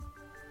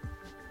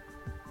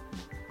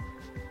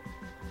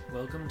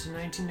welcome to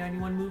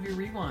 1991 Movie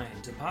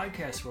Rewind, a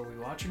podcast where we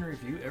watch and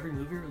review every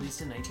movie released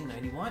in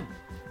 1991.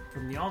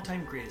 From the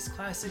all-time greatest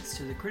classics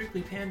to the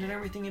critically panned and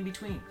everything in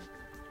between.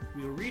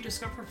 We will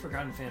rediscover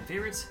forgotten fan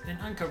favorites and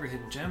uncover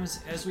hidden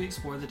gems as we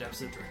explore the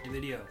depths of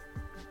direct-to-video.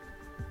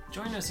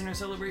 Join us in our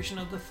celebration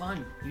of the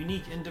fun,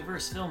 unique, and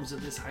diverse films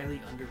of this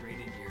highly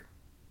underrated year.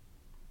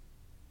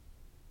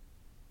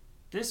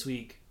 This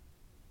week,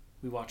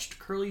 we watched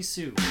Curly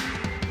Sue.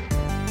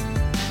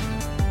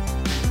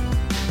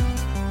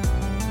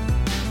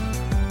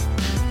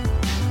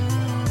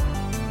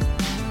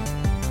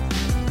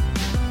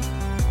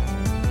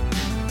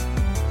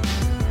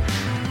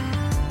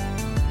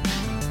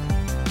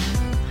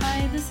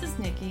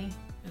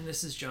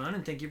 This is John,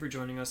 and thank you for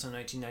joining us on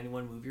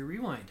 1991 Movie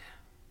Rewind.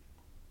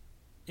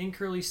 In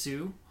Curly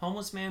Sue,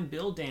 homeless man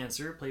Bill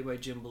Dancer, played by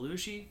Jim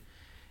Belushi,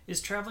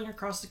 is traveling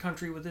across the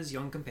country with his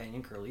young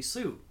companion Curly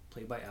Sue,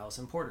 played by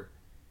Allison Porter.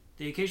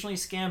 They occasionally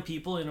scam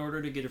people in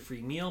order to get a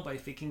free meal by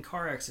faking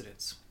car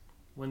accidents.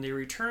 When they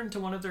return to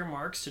one of their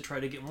marks to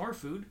try to get more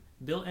food,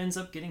 Bill ends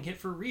up getting hit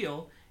for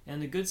real,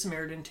 and the Good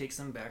Samaritan takes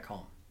them back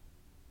home.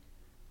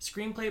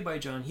 Screenplay by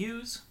John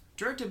Hughes,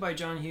 directed by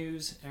John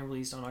Hughes, and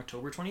released on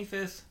October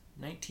 25th,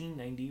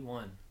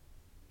 1991.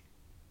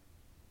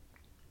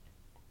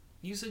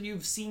 You said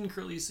you've seen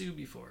Curly Sue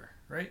before,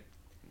 right?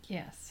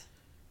 Yes.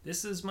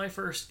 This is my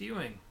first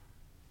viewing,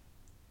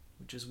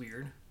 which is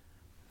weird.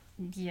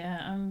 Yeah,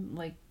 I'm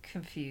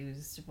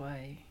confused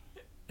why.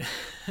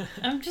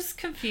 I'm just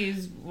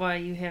confused why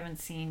you haven't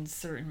seen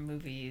certain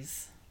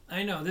movies.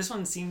 I know, this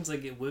one seems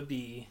like it would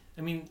be.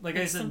 I mean, like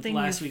I said something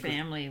last your week.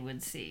 Family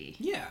would see.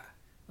 Yeah.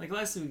 Like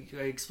last week,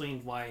 I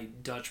explained why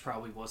Dutch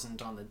probably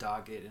wasn't on the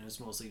docket, and it was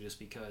mostly just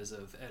because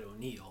of Ed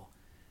O'Neill.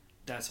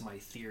 That's my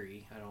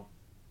theory. I don't,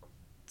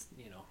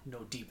 no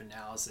deep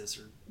analysis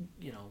or,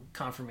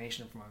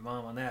 confirmation from my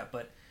mom on that.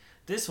 But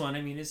this one,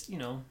 I mean, it's,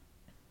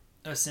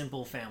 a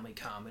simple family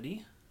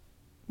comedy.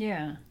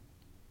 Yeah.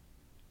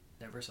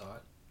 Never saw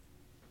it.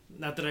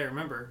 Not that I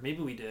remember.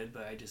 Maybe we did,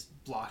 but I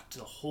just blocked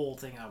the whole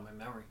thing out of my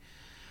memory.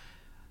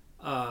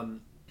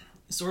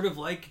 Sort of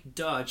like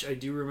Dutch, I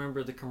do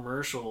remember the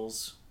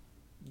commercials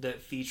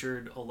that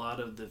featured a lot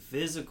of the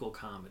physical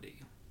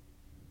comedy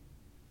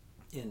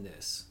in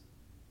this,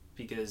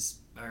 because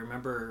I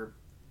remember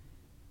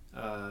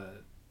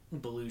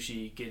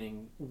Belushi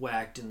getting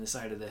whacked in the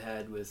side of the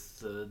head with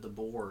the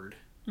board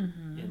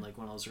in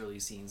one of those early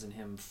scenes, and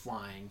him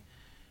flying,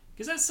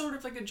 because that's sort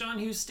of like a John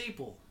Hughes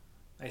staple,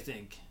 I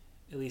think,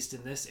 at least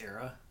in this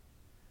era.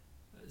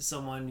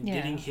 Someone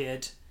getting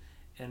hit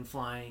and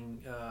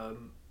flying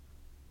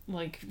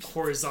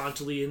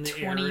horizontally in the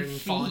air and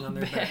falling on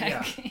their back.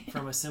 Yeah,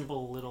 from a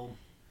simple little...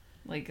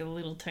 Like a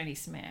little tiny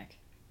smack.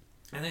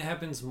 And it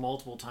happens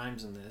multiple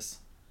times in this.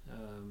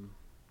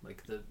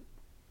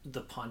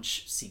 The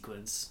punch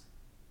sequence.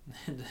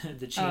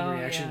 the chain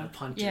reaction of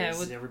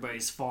punches.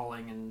 Everybody's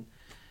falling and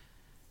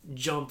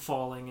jump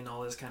falling and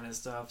all this kind of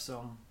stuff.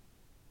 So...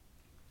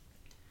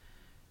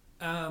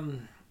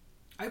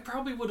 I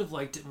probably would have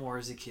liked it more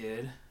as a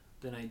kid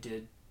than I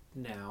did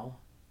now.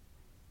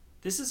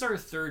 This is our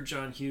third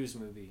John Hughes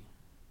movie.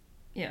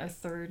 Yeah,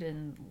 third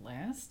and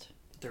last?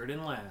 Third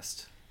and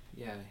last.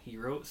 Yeah, he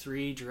wrote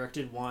 3,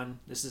 directed 1.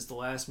 This is the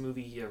last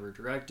movie he ever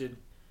directed.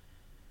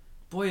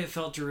 Boy, it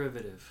felt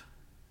derivative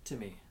to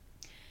me.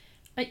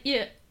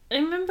 I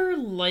remember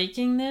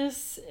liking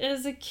this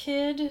as a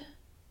kid.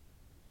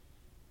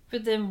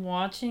 But then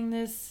watching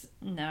this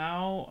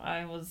now,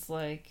 I was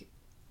like...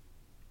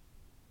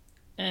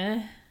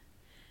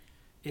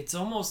 It's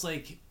almost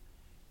like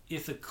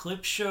if a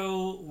clip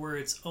show were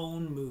its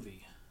own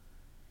movie.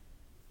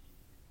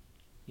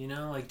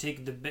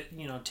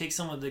 Take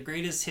some of the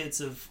greatest hits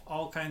of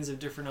all kinds of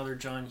different other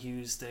John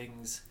Hughes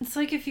things. It's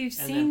like if you've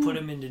seen... And then put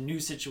them into new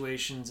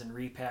situations and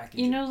repackage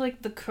it.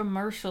 Like the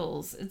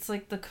commercials. It's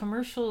like the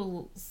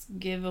commercials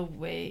gives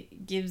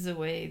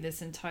away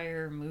this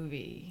entire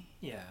movie.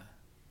 Yeah.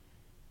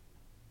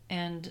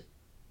 And...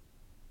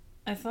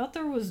 I thought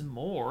there was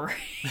more,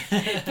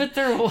 but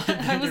there was.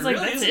 I was like,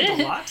 really "That's it."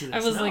 A lot to this. I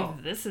was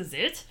like, "This is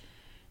it,"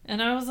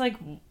 and I was like,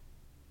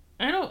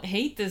 "I don't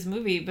hate this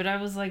movie," but I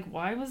was like,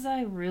 "Why was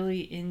I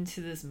really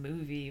into this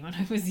movie when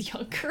I was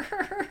younger?"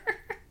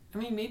 I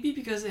mean, maybe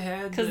because it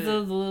had the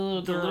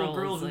little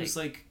girl who's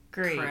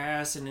great,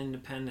 crass and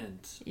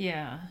independent.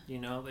 Yeah.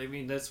 I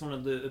mean, that's one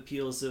of the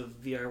appeals of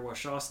V.R.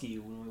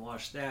 Wachowski when we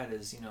watch that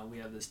is, we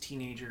have this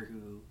teenager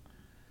who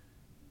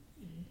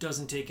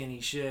doesn't take any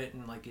shit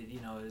and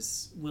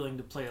is willing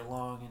to play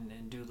along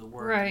and do the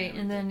work, right?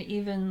 And then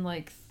even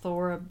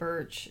Thora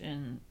Birch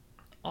in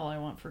All I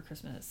Want for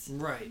Christmas,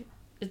 right?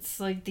 It's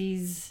like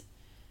these,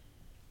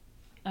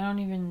 I don't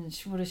even,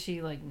 what is she,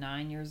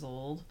 9 years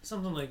old,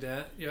 something like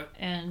that? Yep.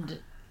 And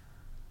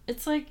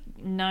it's like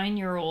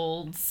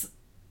 9-year-olds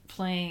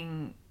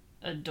playing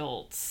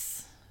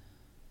adults,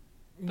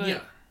 but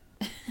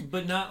yeah,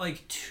 but not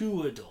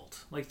too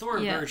adult.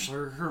 Thora Birch,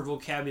 her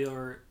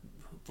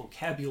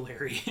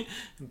vocabulary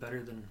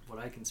better than what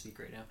I can speak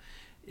right now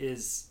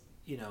is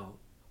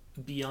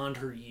beyond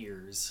her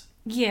years.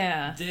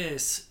 Yeah.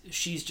 This,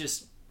 she's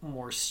just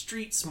more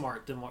street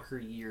smart than what her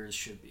years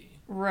should be.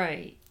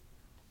 Right.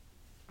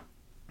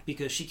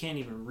 Because she can't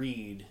even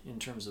read in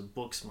terms of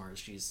book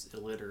smarts. She's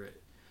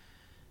illiterate.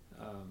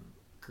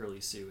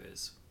 Curly Sue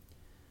is.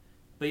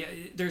 But yeah,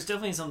 there's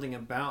definitely something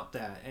about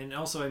that. And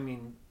also, I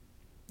mean,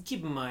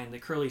 keep in mind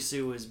that Curly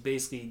Sue is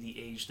basically the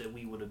age that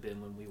we would have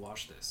been when we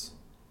watched this.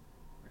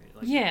 Right?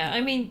 Like, yeah, I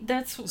mean,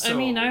 that's... So I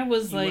mean, I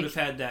was you like would have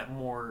had that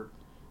more...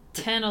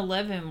 10,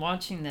 11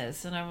 watching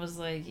this, and I was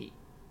like,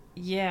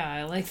 yeah,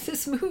 I like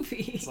this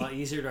movie. It's a lot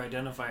easier to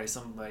identify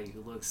somebody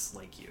who looks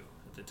like you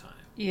at the time.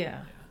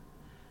 Yeah.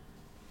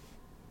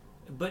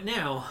 But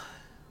now,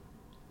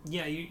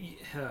 yeah,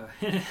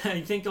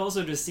 I think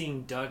also just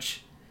seeing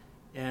Dutch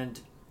and...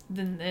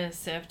 Then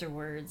this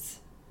afterwards.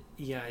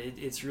 Yeah,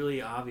 it's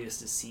really obvious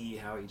to see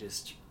how he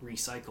just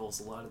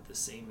recycles a lot of the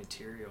same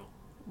material.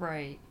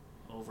 Right.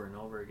 Over and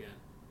over again.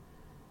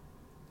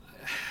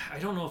 I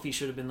don't know if he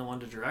should have been the one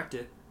to direct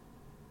it.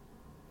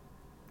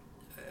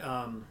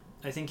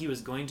 I think he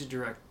was going to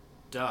direct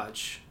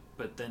Dutch,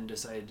 but then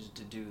decided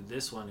to do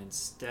this one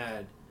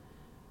instead.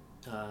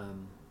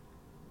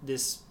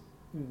 This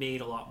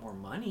made a lot more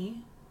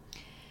money.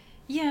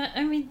 Yeah,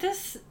 I mean,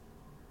 this...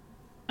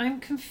 I'm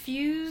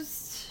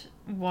confused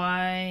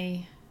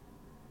why...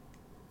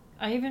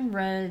 I even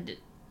read...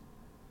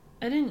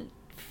 I didn't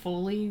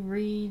fully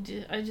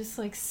read. I just,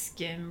 like,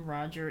 skim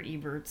Roger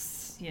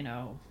Ebert's,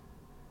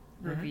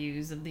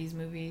 reviews of these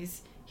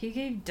movies. He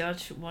gave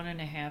Dutch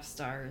 1.5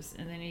 stars,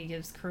 and then he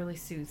gives Curly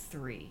Sue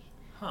 3.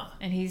 Huh.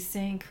 And he's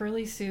saying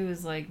Curly Sue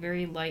is, like,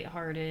 very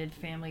lighthearted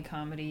family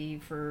comedy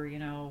for,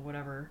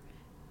 whatever.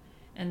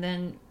 And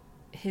then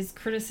his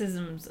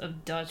criticisms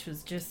of Dutch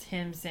was just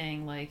him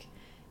saying, like,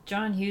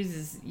 John Hughes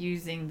is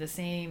using the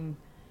same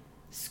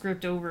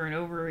script over and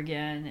over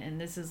again, and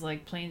this is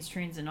like Planes,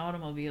 Trains, and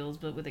Automobiles,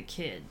 but with a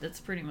kid. That's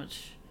pretty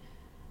much...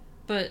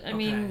 But, I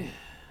mean...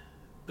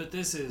 But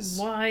this is...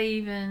 Why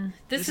even...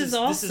 This is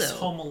also... This is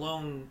Home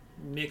Alone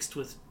mixed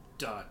with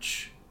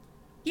Dutch.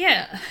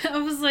 Yeah. I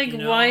was like,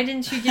 why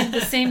didn't you give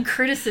the same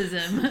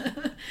criticism?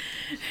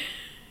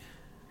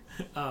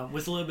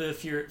 With a little bit of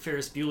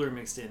Ferris Bueller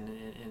mixed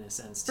in a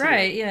sense, too.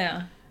 Right,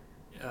 yeah.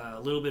 A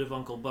little bit of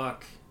Uncle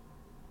Buck.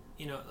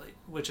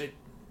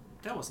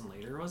 That wasn't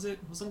later, was it?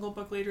 Was Uncle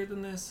Buck later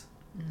than this?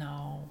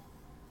 No.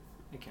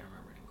 I can't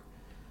remember anymore.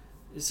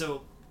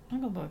 So...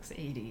 Uncle Buck's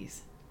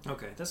 80s.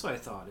 Okay, that's what I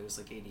thought. It was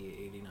like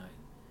 88,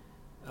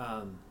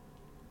 89.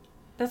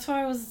 That's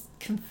why I was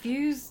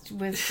confused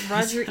with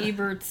Roger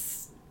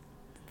Ebert's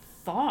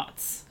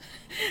thoughts.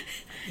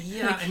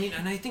 Yeah, I mean,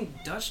 and I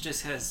think Dutch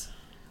just has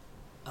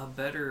a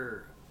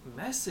better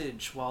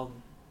message while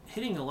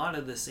hitting a lot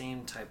of the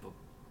same type of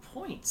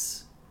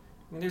points.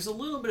 I mean, there's a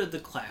little bit of the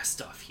class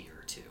stuff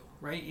here, too,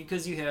 right?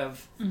 Because you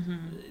have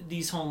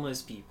these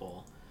homeless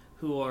people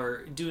who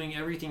are doing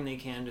everything they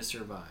can to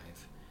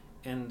survive,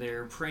 and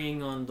they're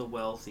preying on the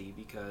wealthy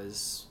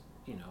because,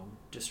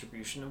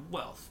 distribution of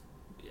wealth,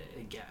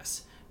 I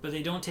guess. But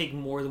they don't take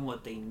more than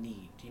what they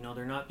need.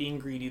 They're not being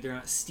greedy. They're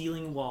not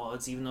stealing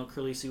wallets, even though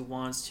Curly Sue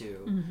wants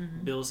to.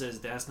 Mm-hmm. Bill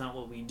says, that's not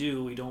what we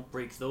do. We don't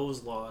break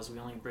those laws. We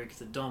only break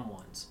the dumb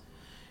ones.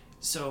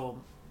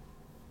 So...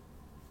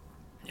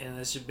 And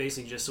that's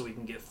basically just so we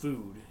can get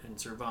food and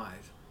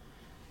survive.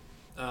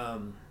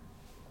 So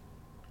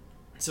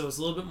it's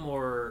a little bit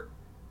more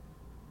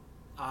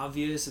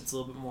obvious. It's a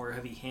little bit more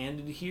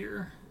heavy-handed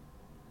here,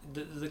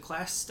 the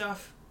class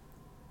stuff.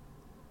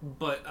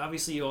 But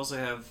obviously you also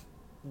have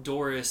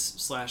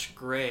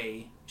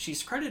Doris/Gray.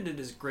 She's credited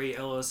as Gray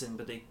Ellison,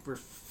 but they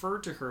refer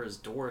to her as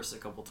Doris a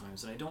couple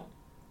times, and I don't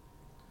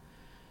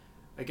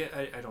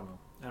know.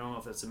 I don't know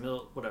if that's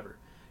whatever.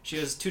 She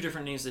has two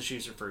different names that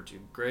she's referred to,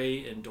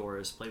 Gray and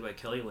Doris, played by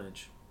Kelly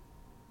Lynch.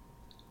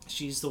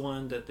 She's the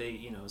one that they,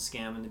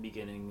 scam in the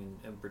beginning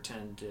and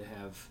pretend to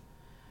have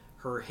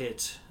her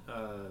hit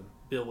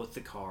Bill with the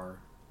car,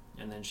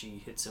 and then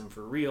she hits him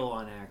for real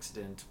on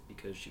accident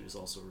because she was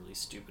also really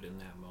stupid in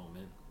that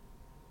moment.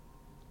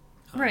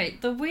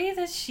 Right. The way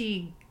that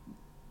she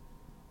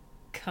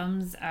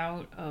comes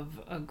out of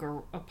a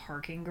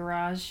parking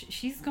garage,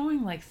 she's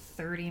going like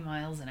 30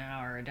 miles an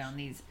hour down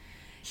these...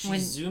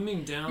 She's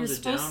zooming down the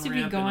down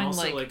ramp and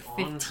also like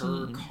on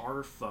her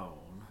car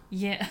phone.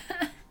 Yeah.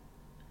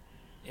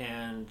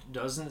 And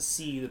doesn't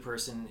see the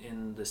person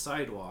in the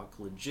sidewalk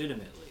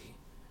legitimately.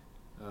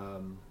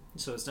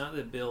 So it's not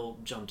that Bill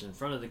jumped in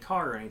front of the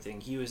car or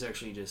anything. He was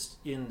actually just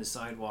in the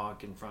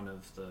sidewalk in front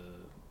of the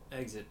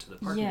exit to the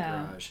parking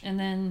garage. And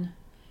then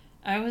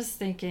I was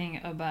thinking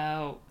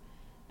about,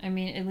 at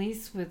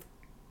least with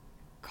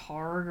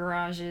car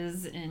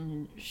garages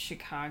in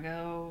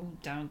Chicago,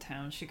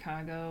 downtown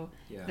Chicago,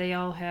 they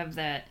all have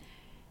that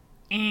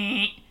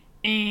sound.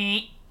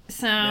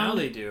 Now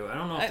they do. I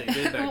don't know if they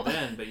did back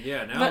then, but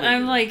yeah, now but they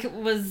I'm do. like,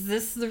 was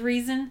this the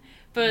reason?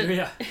 But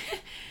yeah,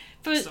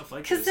 but stuff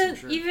like because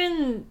this, then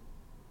even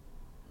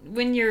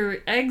when you're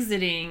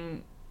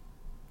exiting,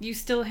 you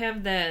still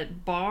have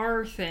that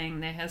bar thing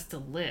that has to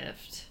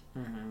lift,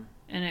 and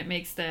it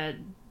makes that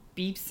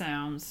beep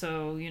sound.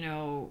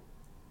 So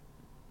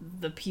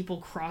the people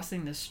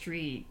crossing the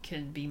street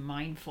can be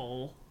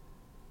mindful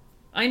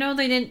I know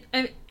they didn't,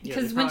 Yeah,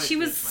 because they when probably she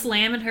was did find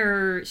slamming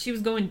her, she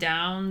was going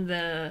down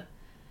the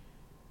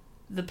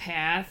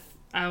path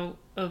out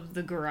of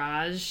the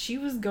garage. She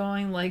was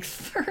going like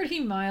 30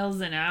 miles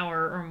an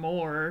hour or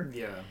more.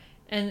 Yeah.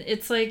 And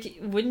it's like,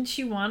 wouldn't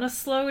you want to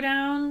slow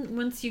down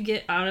once you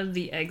get out of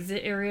the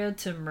exit area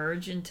to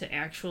merge into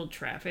actual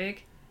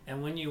traffic?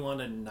 And when you want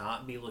to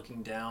not be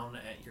looking down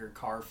at your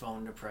car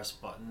phone to press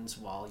buttons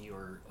while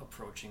you're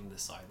approaching the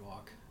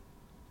sidewalk.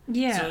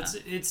 Yeah. So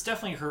it's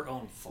definitely her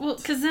own fault. Well,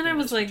 because then I in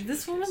was like, particular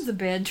this case. woman's a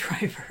bad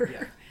driver.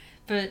 Yeah.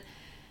 But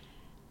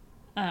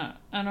I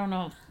don't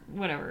know.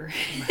 Whatever.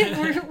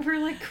 we're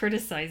like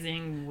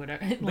criticizing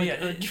whatever, like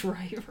yeah, a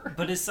driver.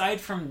 But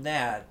aside from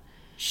that,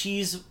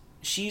 she's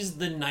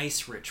the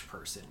nice rich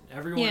person.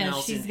 Everyone Yeah,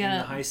 else she's in got-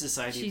 the high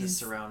society that's she's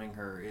surrounding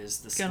her is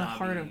the Got a snobby,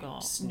 heart of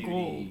gold,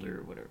 snooty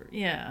or whatever.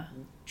 Yeah.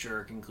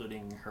 jerk,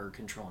 including her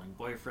controlling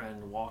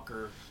boyfriend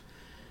Walker,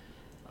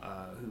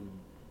 who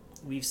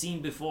we've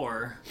seen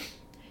before.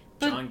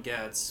 But- John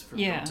Getz from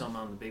yeah. Don't Tell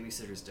Mom the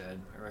Babysitter's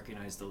Dead. I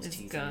recognize those It's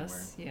teeth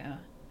Gus. Yeah.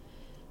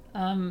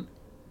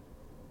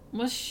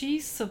 Was she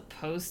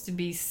supposed to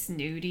be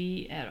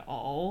snooty at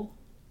all?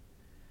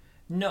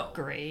 anywhere. No.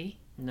 Gray?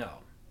 No.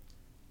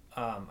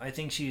 I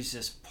think she's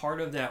just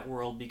part of that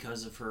world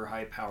because of her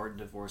high-powered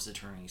divorce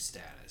attorney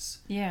status.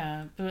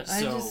 Yeah, but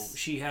So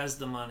she has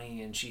the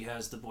money and she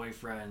has the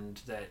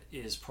boyfriend that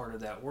is part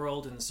of that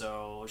world, and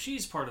so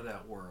she's part of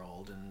that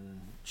world,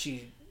 and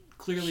she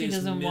clearly she is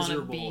doesn't want to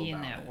miserable be in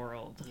about that it.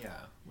 world. Yeah,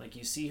 like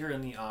you see her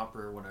in the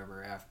opera or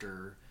whatever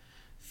after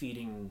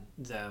feeding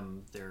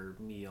them their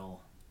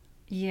meal.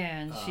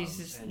 Yeah, and she's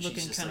just and looking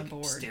she's just, kind of like,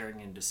 bored.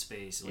 staring into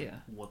space. Like, Yeah.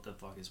 what the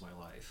fuck is my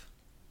life?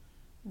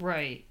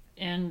 Right.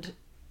 And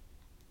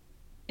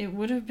it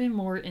would have been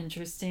more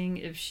interesting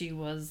if she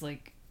was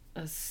like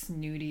a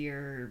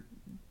snootier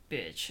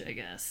bitch, I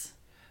guess.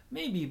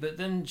 Maybe, but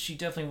then she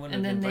definitely wouldn't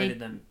And have then invited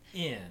them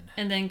in.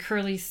 And then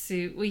Curly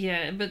Sue, well,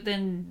 yeah, but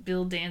then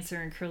Bill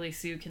Dancer and Curly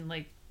Sue can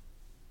like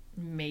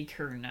make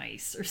her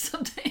nice or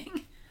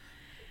something.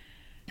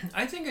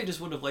 I think I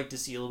just would have liked to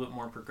see a little bit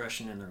more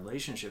progression in the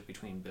relationship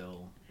between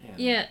Bill and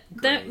Yeah,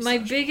 Gray my /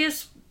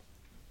 biggest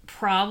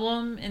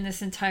problem in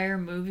this entire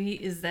movie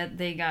is that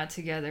they got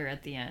together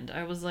at the end.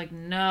 I was like,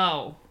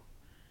 no.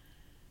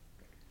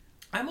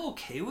 I'm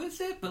okay with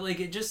it, but like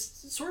it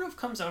just sort of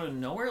comes out of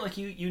nowhere. Like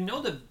you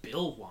know that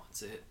Bill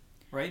wants it,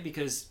 right?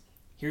 Because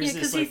here's Yeah, this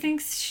because like he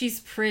thinks she's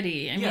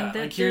pretty. I mean, that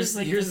like here's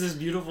like this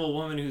beautiful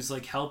woman who's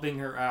like helping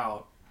her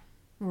out,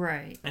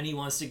 right. and he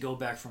wants to go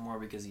back for more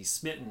because he's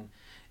smitten,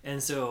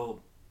 and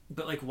so,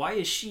 but like why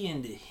is she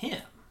into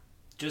him?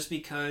 Just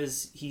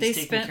because he's They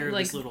taking spent, care of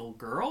like- this little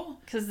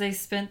girl? Because they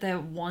spent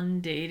that one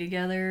day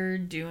together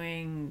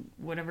doing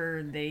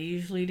whatever they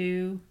usually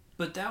do.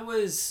 But that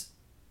was.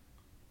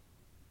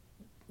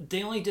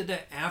 They only did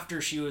that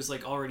after she was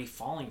like already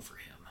falling for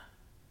him.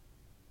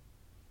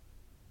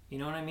 You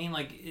know what I mean?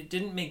 Like it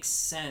didn't make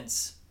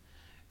sense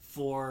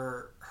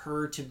for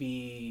her to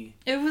be.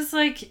 It was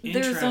like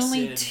there's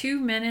only Interested. 2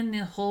 men in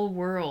the whole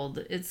world.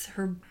 It's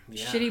her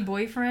Yeah. shitty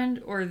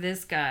boyfriend or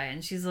this guy.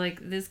 And she's like,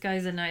 this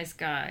guy's a nice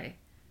guy.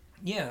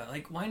 Yeah,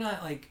 like why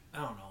not? Like I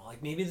don't know.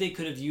 Like maybe they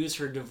could have used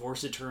her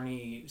divorce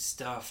attorney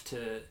stuff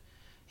to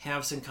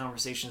have some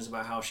conversations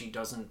about how she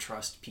doesn't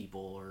trust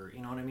people, or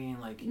you know what I mean?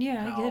 Like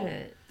Yeah, how- I get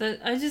it. But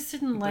I just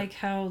didn't But- like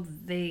how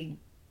they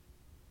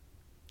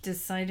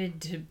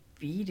decided to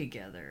be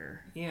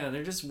together. Yeah,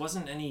 there just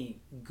wasn't any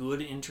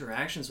good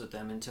interactions with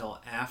them until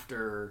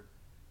after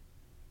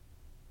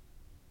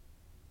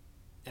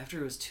it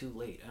was too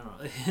late. I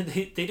don't know.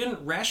 They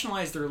didn't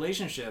rationalize the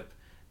relationship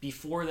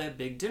before that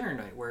big dinner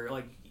night where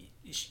like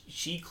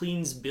she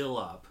cleans Bill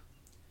up.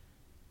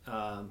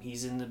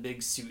 He's in the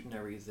big suit and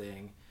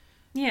everything.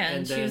 Yeah, and,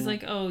 And she was then-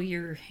 like, "Oh,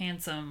 you're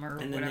handsome," or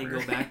And then whatever.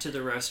 they go back to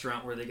the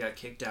restaurant where they got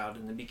kicked out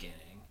in the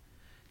beginning.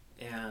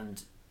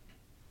 And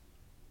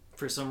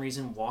for some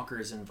reason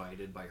Walker's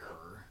invited by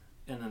her.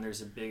 And then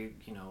there's a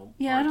big,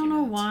 Yeah, I don't know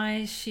argument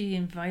why she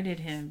invited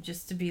him,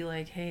 just to be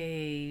like,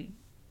 "Hey,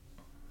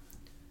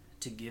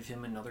 to give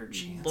him another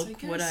chance.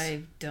 look I what guess.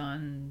 I've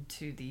done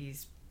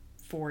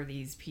for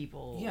these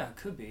people." Yeah, it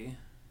could be.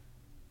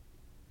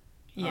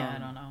 Yeah, I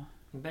don't know.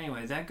 But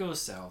anyway, that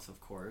goes south, of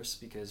course,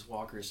 because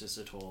Walker's just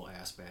a total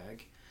ass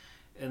bag.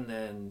 And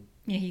then,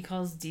 Yeah, he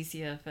calls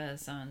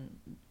DCFS on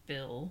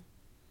Bill,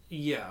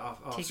 yeah,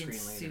 off taking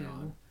screen later Sue.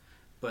 on.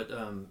 But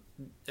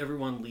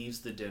everyone leaves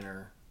the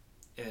dinner,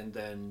 and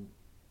then,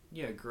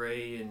 yeah,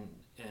 Gray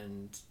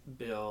and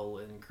Bill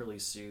and Curly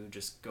Sue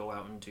just go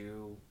out and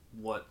do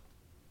what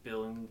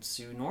Bill and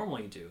Sue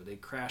normally do. They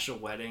crash a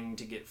wedding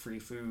to get free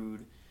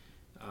food.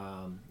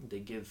 They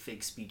give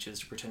fake speeches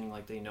to pretending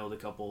like they know the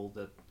couple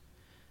that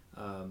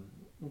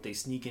they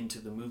sneak into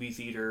the movie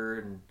theater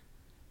and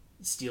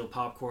steal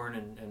popcorn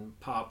and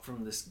pop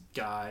from this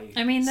guy.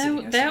 I mean, sitting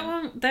that next that to him.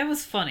 one that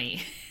was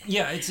funny,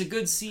 Yeah, it's a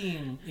good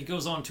scene. It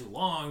goes on too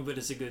long, but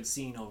it's a good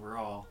scene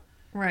overall.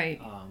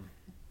 right?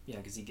 Yeah,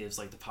 because he gives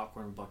like the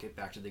popcorn bucket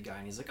back to the guy,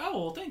 and he's like,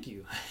 "Oh, well, thank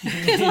you."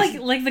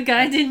 like the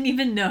guy didn't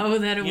even know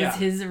that it Yeah. was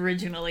his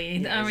originally.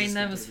 Yeah, I he's mean, just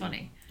that was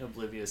completely funny.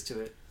 Oblivious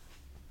to it.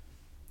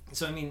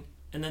 So I mean,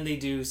 and then they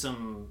do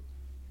some.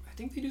 I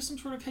think they do some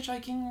sort of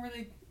hitchhiking where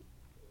they.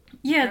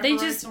 Yeah, grab they a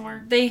ride just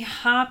somewhere. they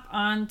hop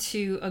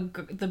onto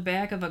the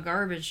back of a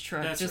garbage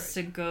truck That's just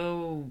to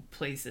go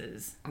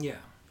places. Yeah.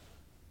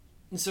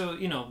 And so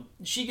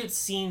she gets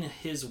seen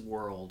his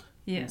world.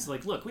 Yeah. And it's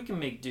like, look, we can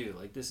make do.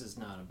 Like this is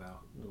not about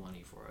the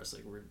money for us.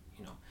 Like we're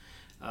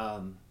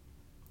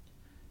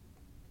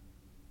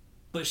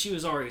but she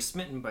was already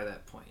smitten by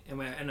that point,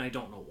 and I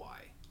don't know why.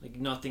 Like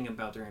nothing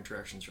about their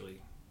interactions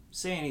really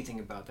say anything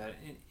about that,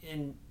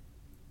 and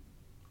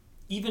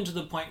even to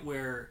the point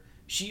where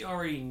she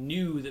already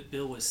knew that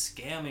Bill was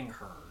scamming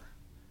her.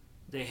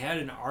 They had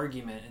an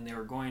argument, and they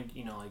were going,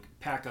 like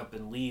pack up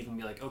and leave, and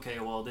be like, okay,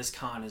 well, this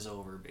con is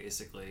over,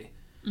 basically.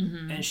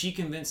 Mm-hmm. And she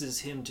convinces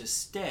him to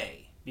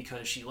stay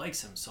because she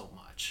likes him so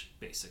much,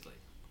 basically.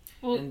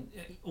 Well,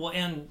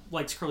 and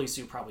likes Curly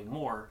Sue probably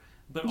more,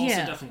 but also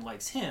definitely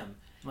likes him.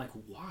 I'm like,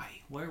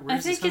 why? Where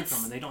is this coming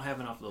from? And they don't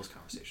have enough of those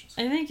conversations.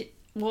 I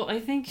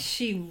think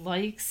she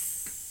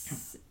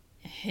likes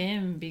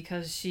him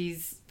because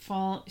she's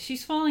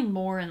falling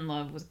more in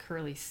love with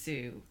Curly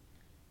Sue.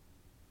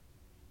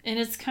 And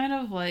it's kind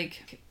of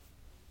like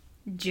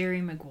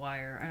Jerry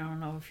Maguire. I don't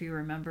know if you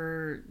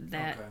remember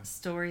that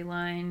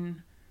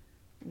storyline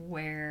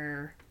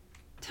where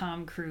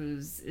Tom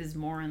Cruise is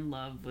more in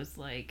love with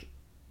like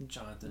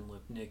Jonathan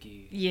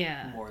Lipnicki.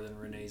 Yeah. More than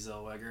Renee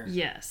Zellweger.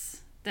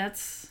 Yes.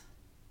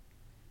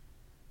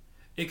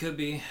 It could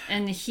be.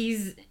 And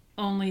he's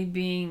only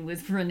being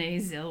with Renee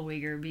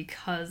Zellweger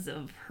because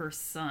of her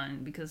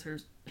son, because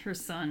her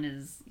son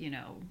is,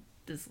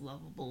 this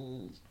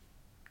lovable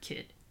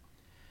kid.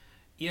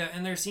 Yeah,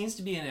 and there seems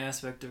to be an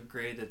aspect of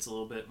Grey that's a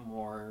little bit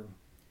more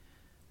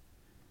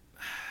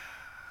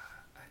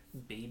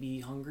baby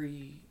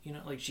hungry,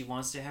 like she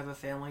wants to have a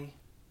family.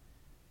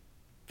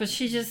 But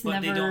she just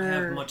But they don't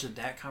have much of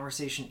that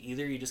conversation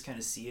either. You just kind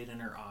of see it in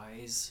her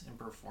eyes and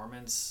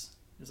performance.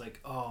 It's like,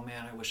 oh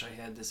man, I wish I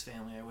had this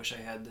family. I wish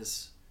I had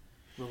this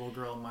little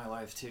girl in my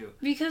life too.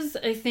 Because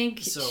I think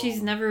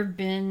she's never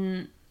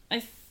been...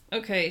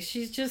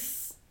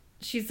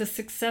 she's a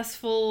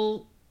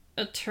successful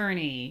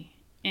attorney.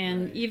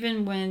 And right.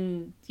 Even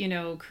when,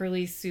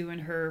 Curly Sue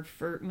and her,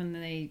 when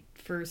they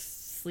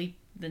first sleep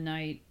the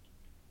night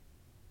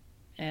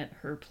at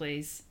her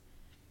place,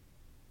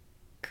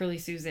 Curly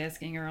Sue's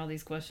asking her all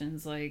these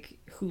questions like,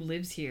 who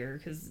lives here?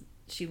 Because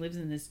she lives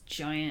in this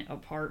giant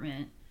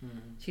apartment.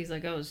 Mm-hmm. She's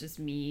like, oh, it's just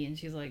me. And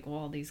she's like, well,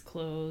 all these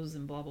clothes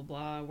and blah, blah,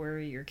 blah. Where are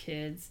your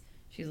kids?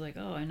 She's like,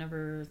 oh, I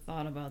never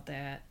thought about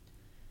that.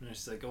 And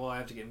she's like, oh, I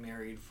have to get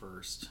married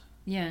first.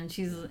 Yeah,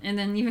 and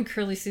then even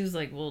Curly Sue's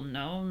like, well,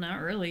 no,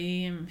 not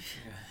really.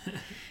 Yeah.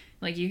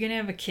 Like, you can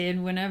have a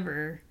kid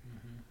whenever.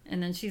 Mm-hmm.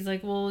 And then she's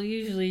like, well,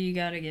 usually you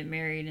gotta get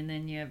married and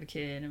then you have a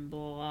kid and blah,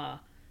 blah, blah.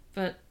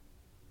 But,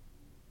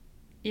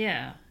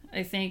 yeah,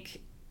 I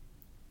think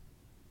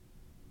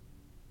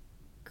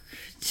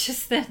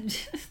just that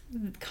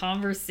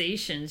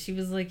conversation, she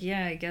was like,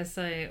 yeah, I guess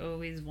I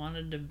always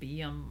wanted to be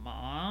a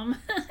mom.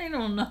 I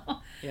don't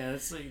know. Yeah,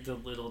 that's like the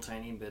little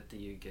tiny bit that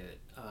you get,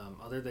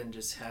 other than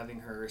just having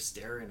her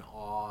stare in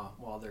awe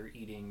while they're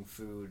eating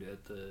food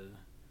at the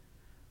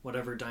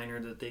whatever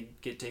diner that they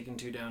get taken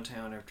to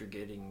downtown after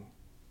getting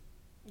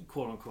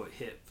quote-unquote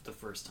hit for the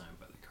first time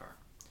by the car.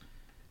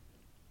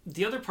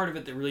 The other part of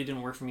it that really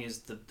didn't work for me is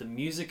the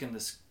music and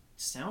the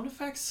sound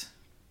effects.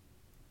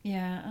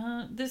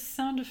 Yeah, the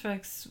sound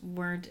effects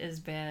weren't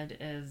as bad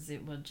as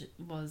it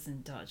was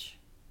in Dutch.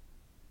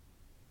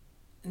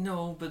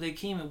 No, but they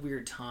came at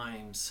weird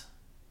times.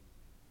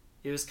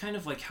 It was kind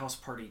of like House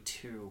Party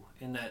 2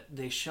 in that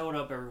they showed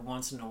up every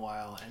once in a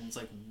while, and it's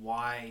like,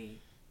 why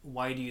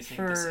do you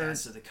think this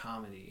adds to the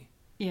comedy?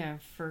 Yeah,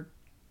 for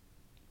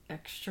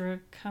extra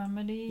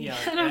comedy? Yeah,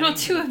 I don't know,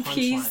 to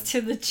appease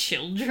to the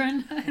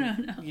children? I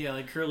don't know. Yeah,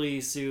 like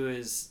Curly Sue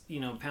is,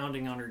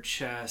 pounding on her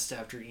chest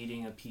after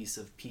eating a piece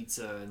of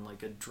pizza, and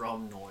like a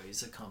drum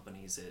noise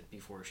accompanies it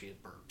before she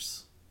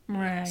burps.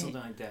 Right.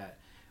 Something like that.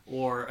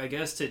 Or I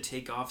guess to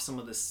take off some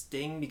of the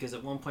sting, because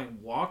at one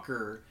point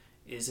Walker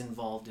is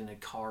involved in a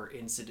car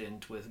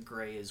incident with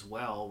Grey as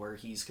well, where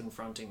he's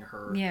confronting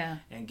her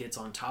and gets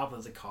on top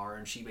of the car,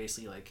 and she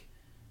basically like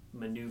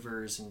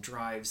maneuvers and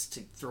drives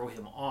to throw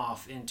him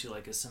off into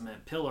like a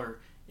cement pillar,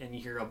 and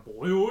you hear a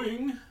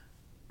boing.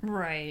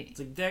 Right. It's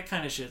like that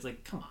kind of shit. It's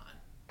like, come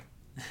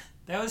on.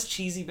 That was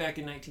cheesy back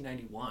in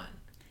 1991.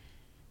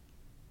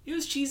 It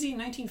was cheesy in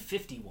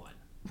 1951.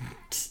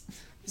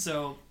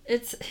 So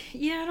it's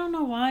I don't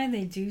know why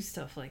they do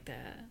stuff like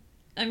that.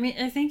 I mean,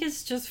 I think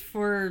it's just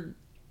for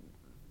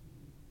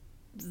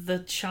the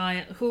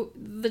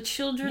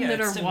children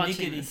that are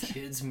watching this. Make it a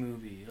kids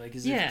movie, like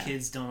as if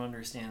kids don't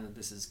understand that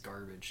this is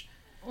garbage.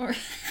 Or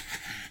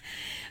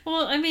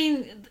well, I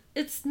mean,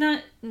 it's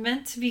not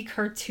meant to be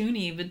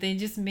cartoony, but they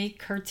just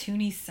make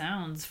cartoony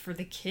sounds for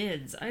the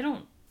kids. I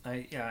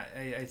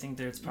think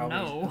there's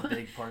probably a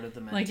big part of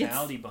the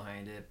mentality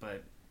behind it,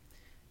 but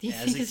do you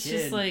think it's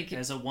just like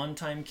as a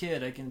one-time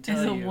kid, I can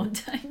tell you. As a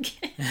one-time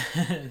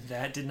kid,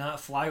 that did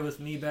not fly with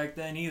me back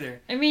then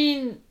either. I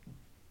mean,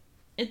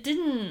 it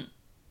didn't.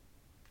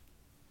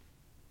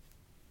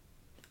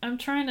 I'm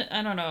trying to.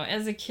 I don't know.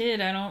 As a kid,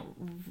 I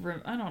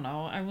don't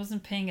know. I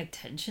wasn't paying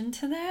attention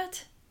to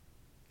that.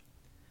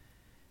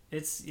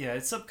 It's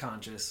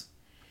subconscious.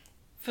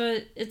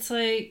 But it's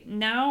like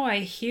now I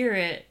hear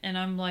it and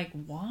I'm like,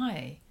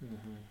 why?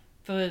 Mm-hmm.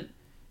 But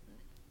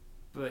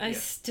But I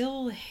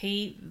still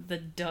hate the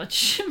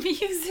Dutch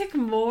music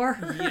more.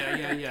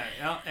 Yeah.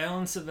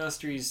 Alan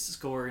Silvestri's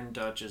score in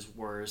Dutch is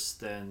worse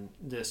than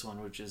this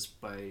one, which is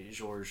by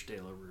Georges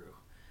Delerue.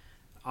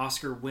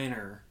 Oscar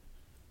winner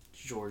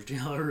Georges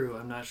Delerue.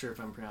 I'm not sure if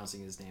I'm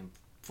pronouncing his name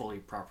fully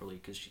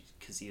properly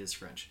because he is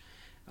French.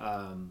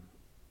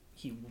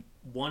 He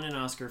won an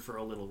Oscar for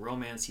A Little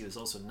Romance. He was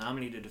also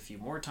nominated a few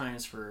more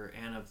times for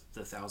Anne of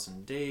the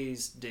Thousand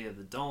Days, Day of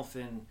the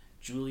Dolphin,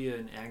 Julia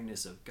and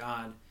Agnes of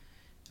God.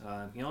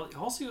 He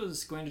also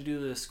was going to do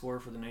the score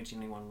for the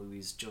 1991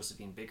 movies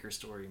Josephine Baker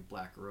Story and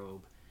Black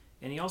Robe.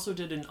 And he also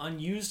did an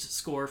unused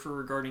score for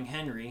Regarding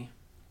Henry,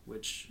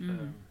 which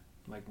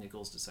Mike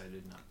Nichols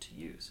decided not to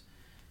use.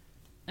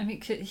 I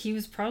mean, he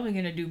was probably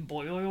going to do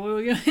Boy.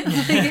 I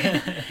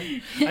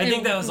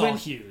think that was all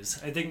Hughes.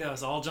 I think that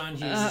was all John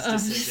Hughes'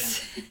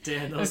 decision to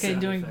handle those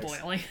sound doing effects.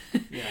 boiling.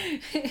 Yeah.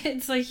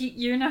 It's like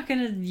you're not going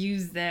to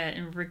use that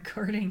in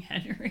Regarding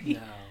Henry.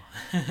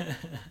 No.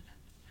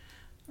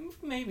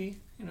 Maybe,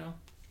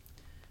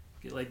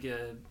 get like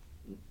a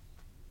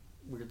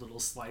weird little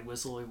slide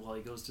whistle while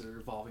he goes to the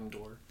revolving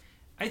door.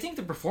 I think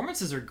the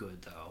performances are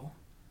good, though.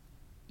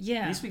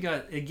 Yeah. At least we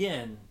got,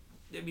 again,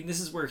 I mean, this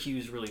is where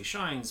Hughes really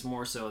shines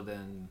more so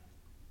than,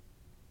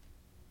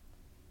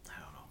 I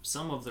don't know,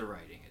 some of the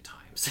writing at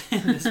times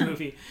in this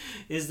movie,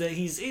 is that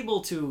he's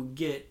able to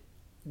get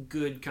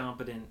good,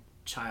 competent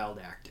child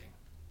acting.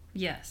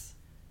 Yes.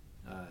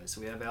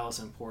 So we have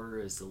Alison Porter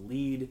as the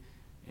lead,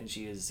 and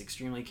she is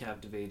extremely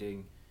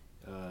captivating,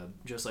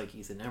 just like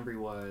Ethan Embry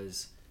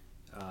was,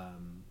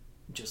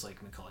 just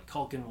like Macaulay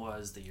Culkin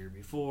was the year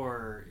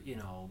before.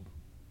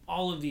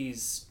 All of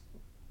these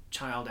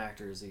child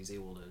actors that he's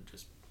able to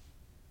just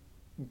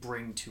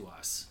bring to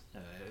us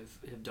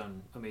have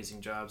done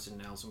amazing jobs,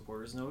 and Alison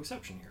Porter is no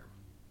exception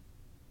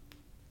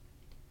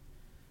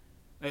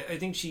here. I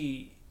think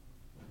she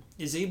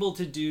is able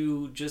to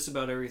do just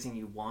about everything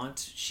you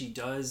want. She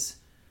does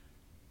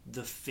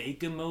the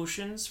fake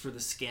emotions for the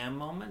scam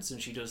moments,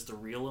 and she does the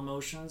real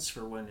emotions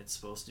for when it's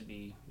supposed to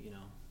be,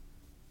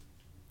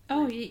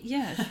 Oh,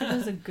 yeah, she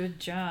does a good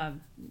job.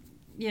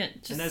 Yeah,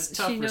 and that's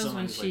tough for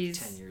someone who's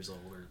like 10 years old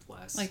or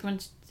less. Like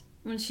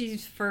when she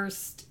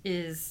first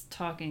is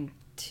talking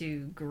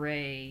to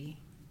Gray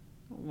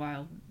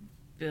while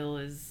Bill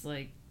is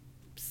like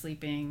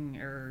sleeping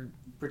or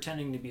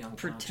pretending to be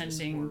unconscious,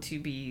 to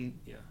be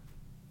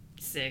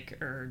sick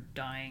or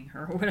dying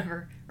or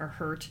whatever, or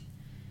hurt.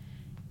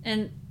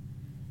 And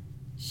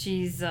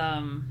she's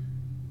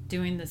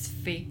doing this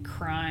fake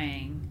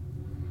crying,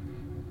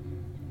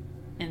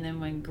 and then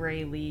when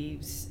Gray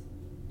leaves,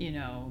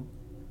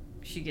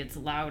 she gets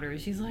louder.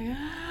 She's like,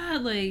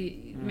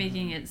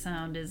 making it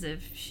sound as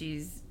if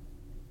she's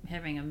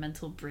having a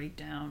mental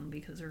breakdown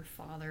because her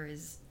father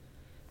is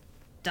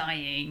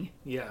dying.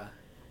 Yeah.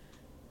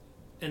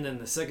 And then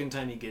the second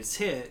time he gets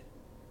hit,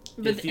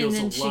 it feels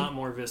a lot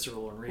more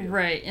visceral and real.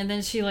 Right, and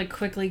then she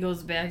quickly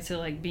goes back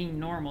to being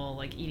normal,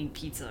 like eating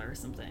pizza or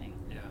something.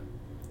 Yeah.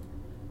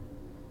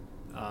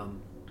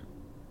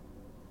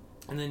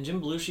 And then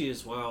Jim Belushi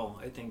as well,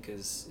 I think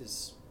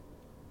is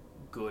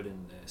good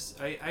in this.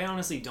 I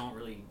honestly don't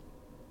really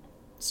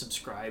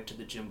subscribe to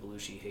the Jim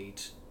Belushi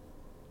hate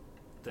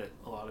that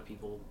a lot of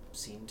people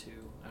seem to.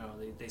 I don't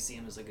know, they see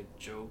him as like a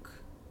joke.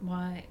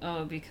 Why?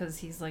 Oh, because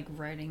he's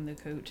riding the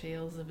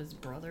coattails of his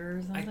brother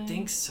or something? I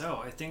think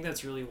so. I think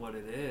that's really what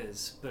it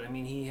is. But I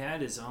mean, he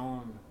had his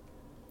own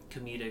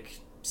comedic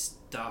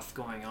stuff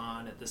going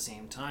on at the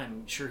same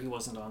time. Sure, he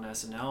wasn't on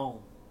SNL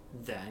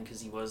then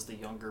because he was the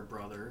younger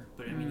brother.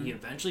 But I mean, he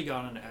eventually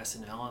got on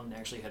SNL and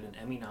actually had an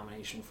Emmy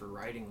nomination for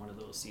writing one of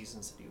those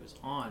seasons that he was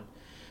on.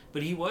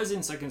 But he was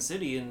in Second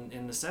City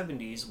in the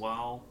 70s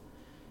while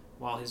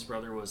his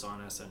brother was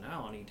on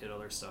SNL, and he did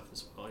other stuff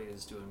as well. He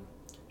was doing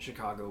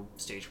Chicago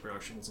stage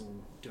productions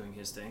and doing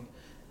his thing.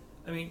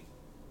 I mean,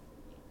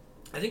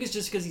 I think it's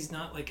just because he's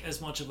not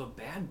as much of a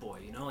bad boy,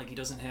 he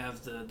doesn't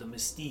have the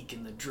mystique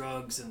and the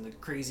drugs and the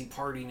crazy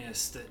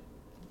partiness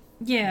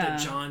that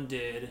John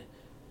did.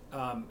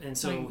 And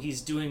so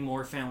he's doing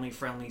more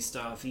family-friendly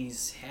stuff.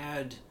 He's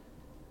had,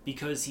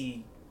 because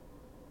he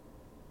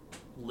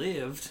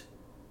lived,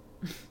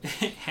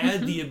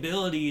 had the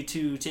ability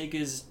to take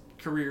his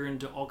career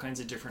into all kinds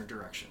of different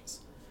directions.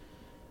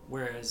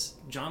 Whereas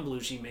John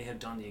Belushi may have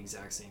done the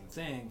exact same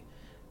thing,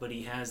 but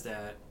he has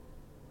that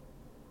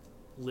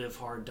live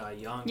hard, die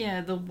young.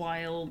 Yeah, the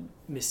wild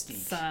mystique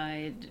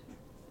side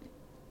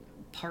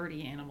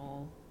party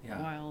animal.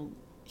 Yeah. While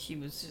he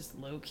was just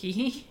low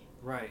key.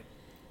 Right.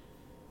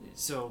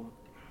 So.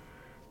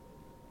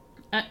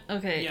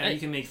 Okay. Yeah, you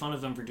can make fun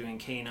of him for doing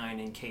K9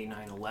 and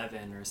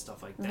K911 or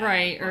stuff like that.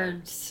 Right,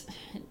 or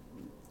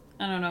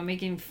I don't know,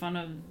 making fun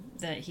of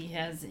that he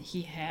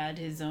had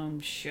his own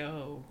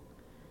show.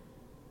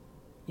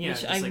 Yeah,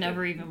 which just I've like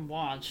never even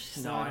watched.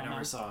 So no, I I don't never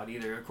know. saw it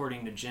either.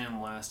 According to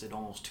Jim, lasted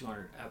almost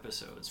 200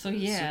 episodes. So but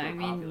it was yeah, super I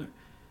mean, popular.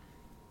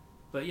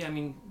 But yeah, I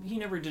mean, he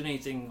never did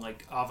anything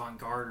like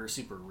avant-garde or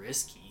super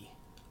risky.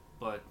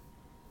 But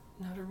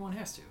not everyone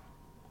has to.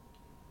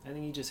 I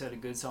think he just had a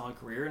good, solid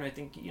career, and I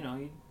think he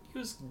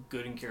was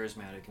good and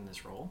charismatic in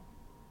this role.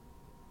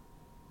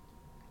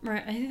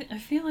 right. I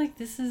feel like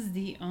this is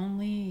the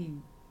only.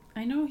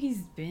 I know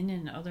he's been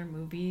in other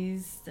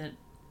movies that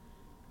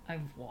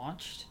I've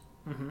watched.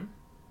 Mm-hmm.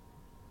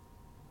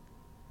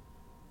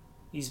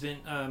 He's been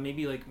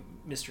maybe like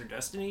Mr.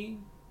 Destiny.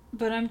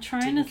 But I'm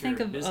trying Taking to think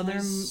Care of of other.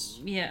 Business,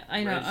 Yeah,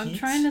 I know. Red I'm Heat.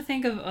 trying to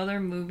think of other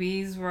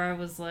movies where I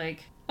was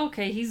like,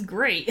 okay, he's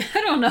great.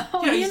 I don't know.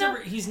 Yeah, you know?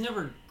 he's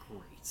never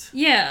great.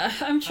 Yeah,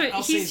 I'm sure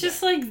I'll he's say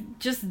just that. like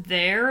just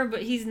there,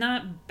 but he's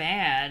not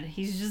bad.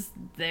 He's just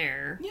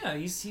there. Yeah,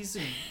 he's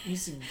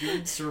a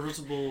good,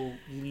 serviceable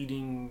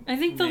leading. I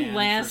think the man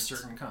last- for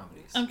certain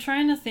comedies. I'm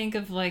trying to think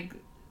of like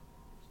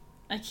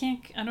I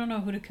don't know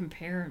who to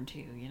compare him to,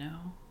 you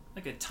know?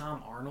 Like a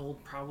Tom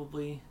Arnold,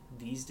 probably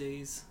these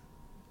days.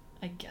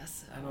 I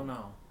guess so. I don't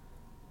know.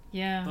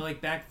 Yeah. But like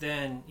back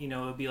then, it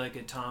would be like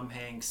a Tom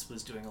Hanks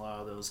was doing a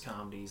lot of those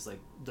comedies, like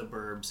The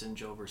Burbs and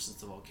Joe versus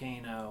the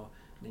Volcano.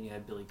 And then you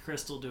had Billy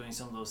Crystal doing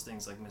some of those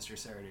things, like Mr.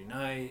 Saturday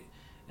Night,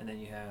 and then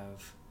you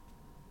have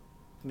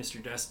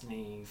Mr.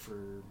 Destiny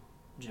for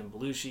Jim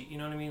Belushi. You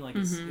know what I mean? Like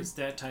it's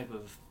that type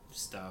of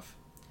stuff.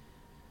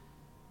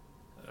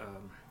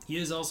 He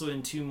is also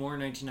in 2 more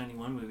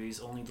 1991 movies,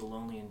 Only the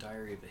Lonely and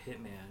Diary of a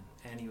Hitman,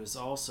 and he was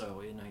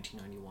also in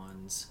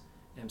 1991's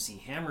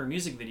MC Hammer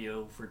music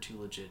video for Too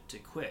Legit to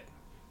Quit.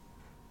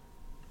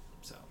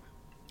 So.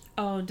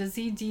 Oh, does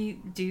he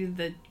do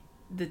the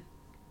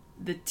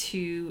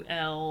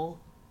 2L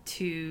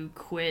to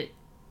quit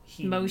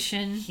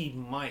motion? He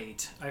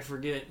might. I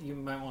forget. You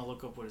might want to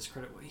look up what his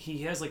credit was. He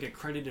has like a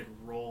credited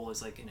role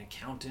as like an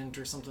accountant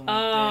or something like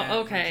that. Oh,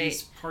 okay. Like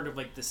he's part of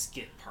like the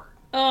skit part.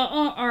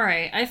 Oh, all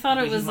right. I thought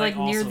But it he was might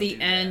like near also the do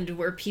that. end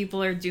where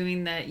people are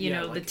doing that,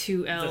 Yeah, the like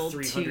 2L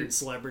the 300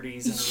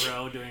 celebrities in a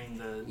row doing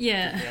the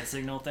hand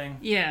signal thing.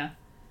 Yeah.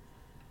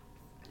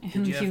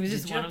 And he was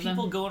just did you one have of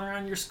people them. going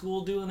around your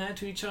school doing that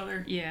to each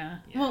other? Yeah.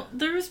 Yeah. Well,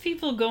 there was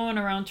people going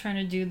around trying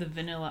to do the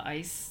Vanilla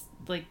Ice,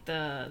 like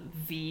the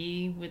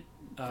V with.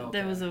 Oh,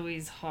 That was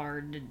always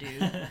hard to do.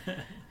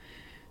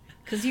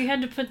 Because you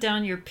had to put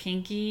down your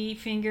pinky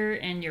finger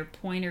and your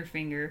pointer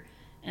finger,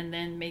 and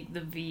then make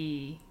the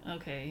V.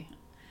 Okay.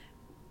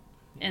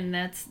 And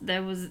that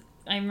was.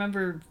 I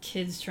remember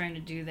kids trying to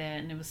do that,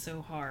 and it was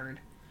so hard.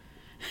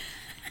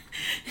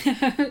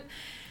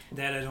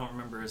 That I don't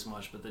remember as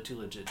much, but the Too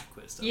Legit to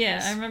Quit stuff. Yeah,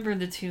 was I remember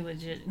the 2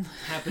 Legit.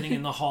 happening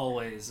in the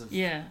hallways of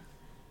Yeah.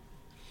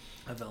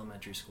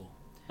 elementary school.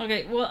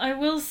 Okay, well, I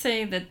will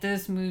say that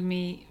this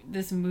movie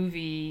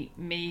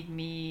made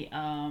me,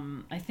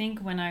 I think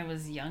when I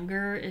was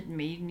younger, it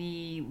made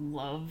me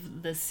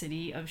love the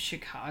city of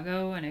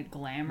Chicago, and it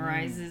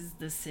glamorizes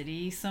the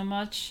city so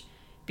much,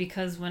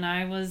 because when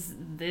I was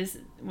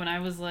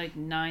like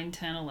 9,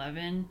 10,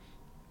 11,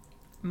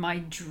 my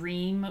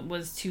dream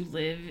was to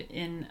live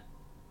in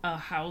a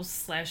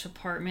house /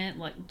 apartment,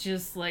 like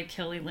just like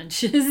Kelly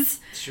Lynch's.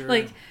 Sure.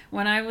 Like,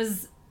 when I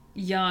was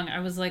young, I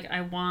was like,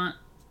 I want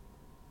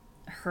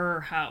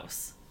her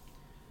house.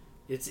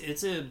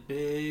 It's a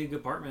big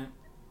apartment.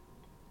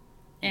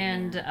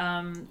 And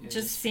it's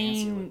just fancy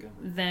seeing looking.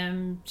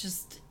 them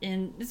just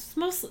in, it's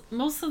most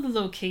of the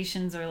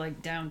locations are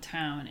like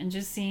downtown, and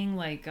just seeing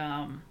like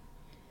I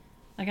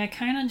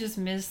kind of just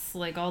miss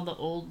like all the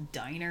old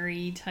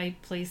dinery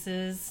type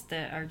places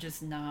that are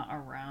just not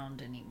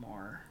around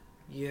anymore.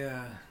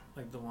 Yeah,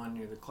 like the one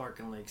near the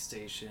Clark and Lake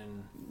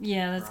Station.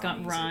 Yeah, that's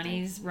got Ronnie's, I think.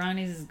 Ronnie's.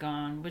 Ronnie's is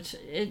gone. Which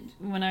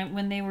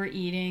when they were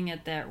eating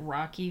at that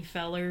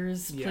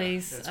Rockefeller's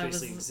place, That's I was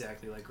basically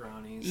exactly like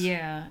Ronnie's.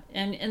 yeah,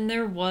 and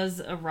there was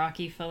a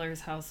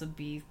Rockefeller's House of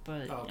Beef,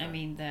 but Oh, okay. I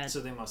mean that So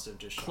they must have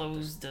just shut there.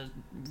 closed a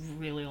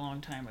really long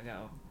time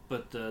ago.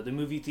 But the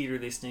movie theater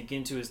they sneak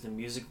into is the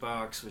Music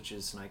Box, which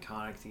is an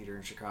iconic theater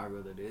in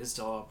Chicago that is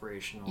still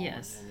operational.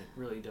 Yes. And it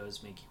really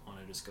does make you want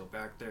to just go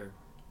back there.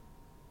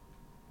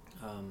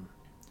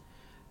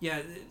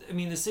 Yeah, I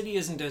mean, the city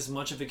isn't as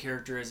much of a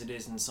character as it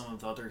is in some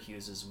of the other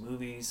Hughes'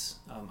 movies.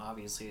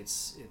 Obviously,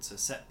 it's a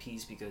set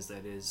piece because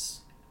that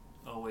is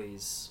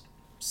always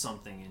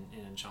something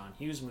in a John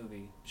Hughes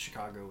movie.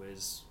 Chicago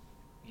is,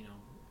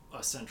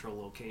 a central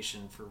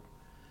location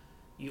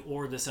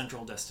or the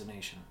central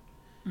destination.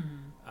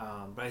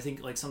 Mm-hmm. But I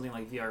think like something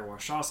like V.R.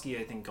 Warshawski,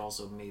 I think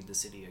also made the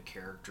city a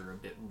character a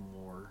bit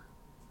more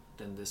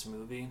than this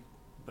movie.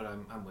 But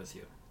I'm with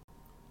you.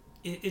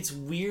 It's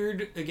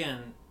weird,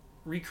 again,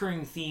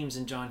 recurring themes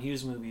in John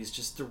Hughes movies,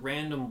 just the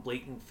random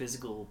blatant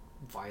physical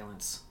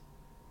violence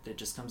that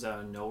just comes out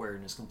of nowhere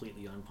and is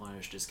completely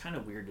unpunished is kind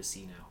of weird to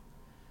see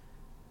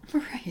now.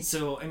 Right.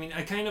 So, I mean,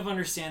 I kind of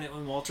understand it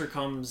when Walter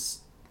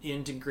comes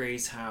into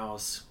Gray's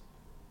house.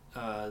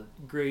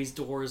 Gray's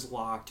door is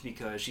locked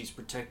because she's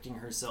protecting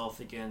herself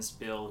against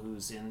Bill,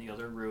 who's in the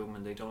other room,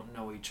 and they don't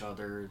know each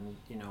other, and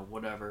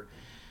whatever.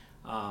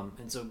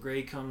 And so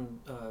Gray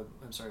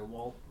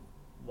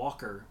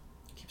Walker.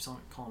 I keep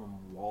calling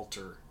him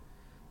Walter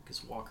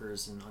because Walker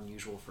is an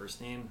unusual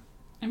first name.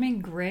 I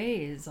mean, Gray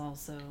is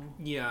also...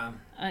 Yeah.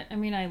 I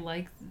mean, I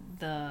like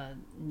the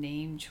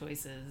name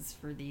choices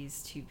for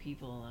these two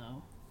people,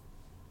 though.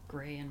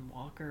 Gray and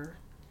Walker.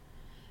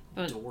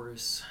 But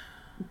Doris.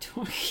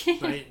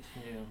 Right?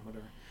 Yeah,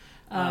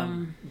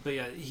 whatever. But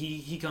yeah,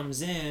 he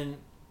comes in,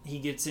 he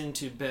gets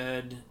into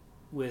bed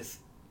with...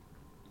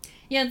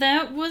 Yeah,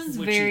 that was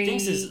which very... he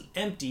thinks is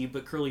empty,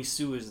 but Curly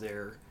Sue is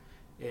there,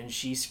 and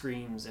she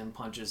screams and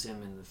punches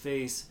him in the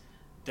face.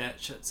 That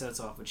sets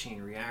off a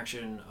chain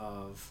reaction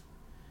of...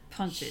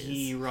 punches.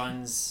 He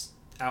runs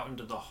out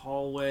into the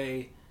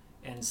hallway,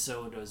 and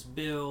so does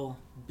Bill.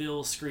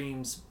 Bill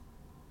screams,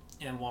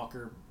 and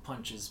Walker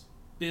punches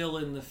Bill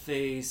in the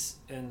face,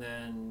 and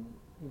then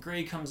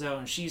Gray comes out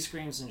and she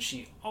screams, and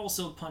she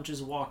also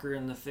punches Walker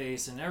in the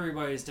face, and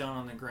everybody's down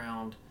on the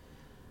ground.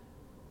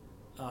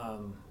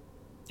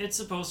 It's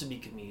supposed to be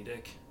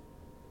comedic.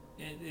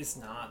 It's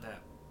not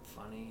that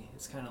funny.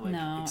 It's kind of like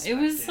no, expected.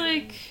 it was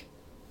like...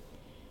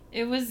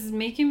 It was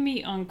making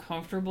me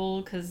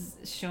uncomfortable because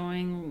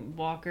showing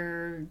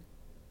Walker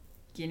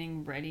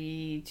getting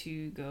ready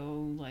to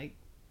go, like,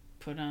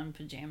 put on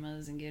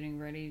pajamas and getting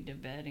ready to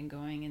bed and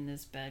going in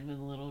this bed with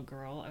a little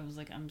girl, I was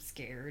like, I'm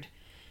scared.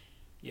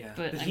 Yeah,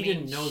 but he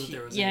didn't know that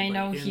there was yeah, I anybody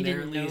know in he there,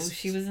 didn't at know least.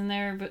 she was in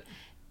there,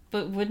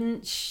 but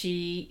wouldn't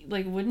she,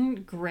 like,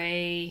 wouldn't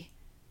Gray...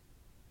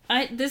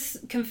 This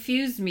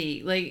confused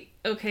me. Like,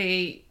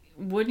 okay...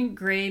 Wouldn't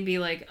Gray be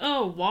like,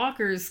 oh,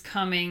 Walker's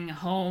coming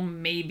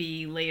home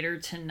maybe later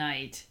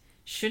tonight?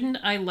 Shouldn't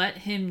I let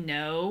him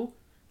know?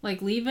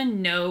 Like, leave a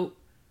note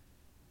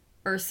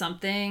or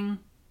something.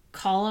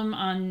 Call him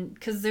on...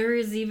 Because there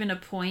is even a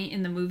point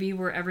in the movie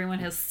where everyone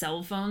has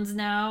cell phones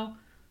now.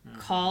 Mm-hmm.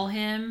 Call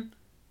him.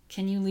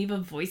 Can you leave a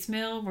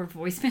voicemail? Were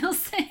voicemail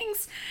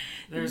things?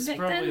 There's back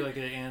probably then? like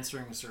an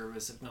answering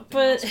service, if nothing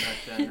else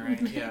back then,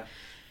 right? Yeah.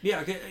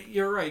 Yeah,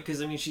 you're right,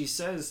 because, I mean, she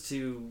says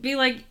to... Be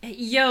like,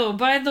 yo,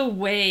 by the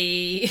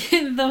way,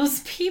 those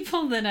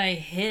people that I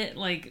hit,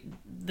 like,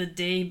 the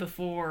day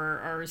before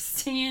are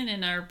staying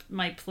in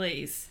my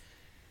place.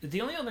 The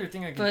only other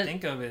thing I can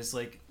think of is,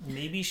 like,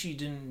 maybe she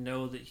didn't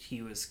know that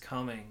he was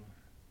coming,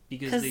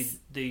 because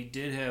they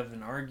did have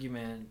an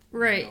argument.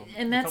 Right,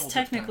 and that's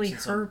technically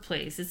her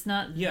place. It's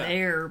not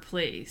their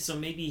place. So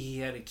maybe he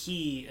had a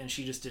key, and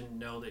she just didn't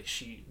know that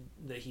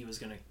he was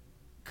going to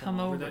come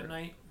over that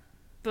night.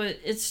 But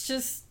it's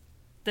just,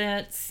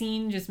 that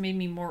scene just made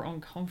me more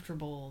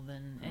uncomfortable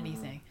than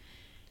anything.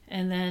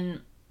 And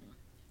then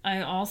I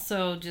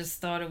also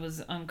just thought it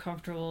was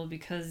uncomfortable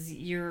because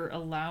you're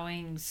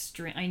allowing...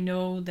 I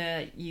know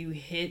that you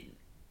hit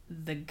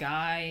the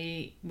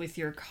guy with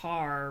your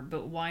car,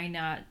 but why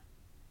not...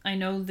 I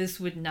know this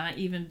would not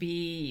even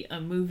be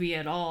a movie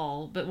at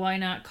all, but why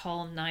not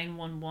call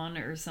 911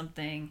 or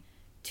something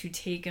to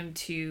take him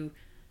to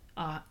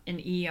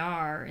an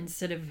ER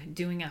instead of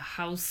doing a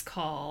house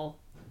call...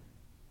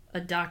 a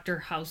doctor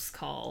house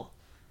call.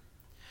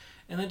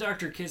 And the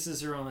doctor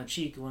kisses her on the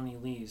cheek when he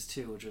leaves,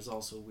 too, which is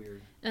also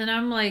weird. And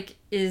I'm like,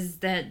 is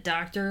that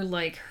doctor,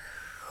 like,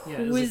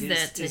 who is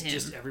that to him?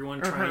 Just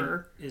everyone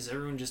is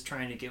everyone just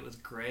trying to get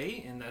with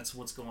Gray, and that's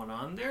what's going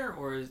on there?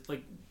 Or,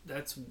 like,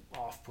 that's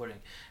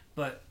off-putting.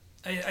 But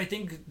I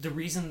think the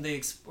reason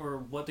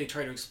what they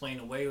try to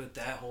explain away with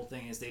that whole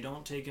thing is they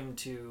don't take him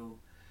to...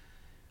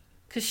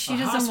 Because she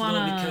doesn't want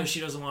to... Because she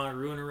doesn't want to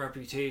ruin her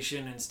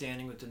reputation and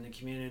standing within the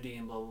community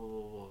and blah, blah, blah,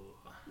 blah,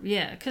 blah.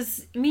 Yeah,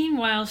 because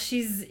meanwhile,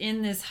 she's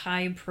in this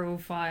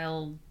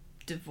high-profile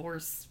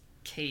divorce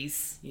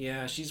case.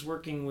 Yeah, she's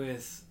working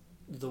with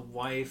the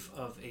wife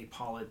of a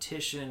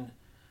politician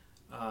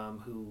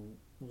who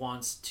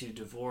wants to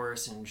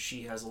divorce, and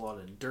she has a lot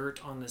of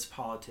dirt on this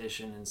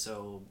politician, and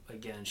so,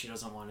 again, she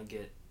doesn't want to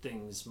get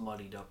things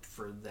muddied up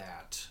for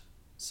that.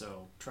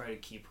 So, try to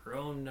keep her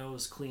own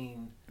nose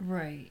clean.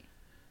 Right.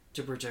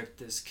 To protect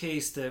this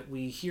case that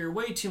we hear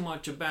way too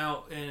much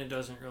about, and it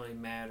doesn't really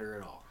matter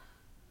at all.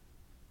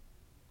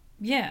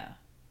 Yeah.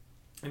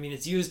 I mean,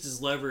 it's used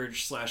as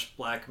leverage /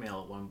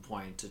 blackmail at one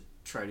point to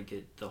try to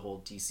get the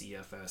whole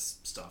DCFS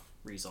stuff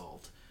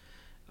resolved.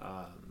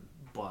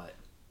 But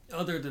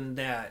other than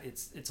that,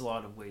 it's a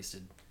lot of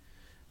wasted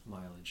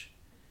mileage.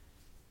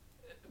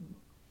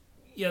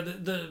 Yeah,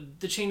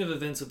 the chain of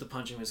events with the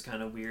punching was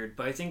kind of weird,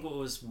 but I think what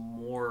was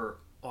more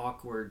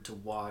awkward to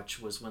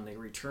watch was when they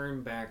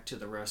return back to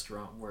the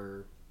restaurant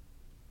where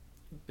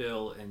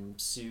Bill and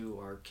Sue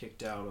are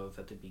kicked out of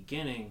at the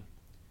beginning,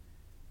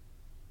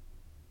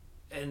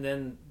 and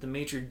then the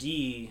maitre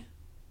d',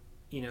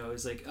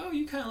 is like, oh,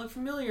 you kind of look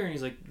familiar, and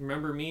he's like,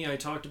 remember me? I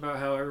talked about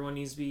how everyone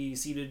needs to be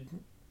seated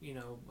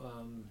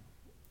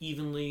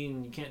evenly,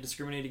 and you can't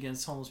discriminate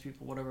against homeless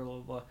people, whatever, blah,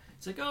 blah, blah.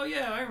 It's like, oh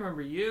yeah, I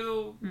remember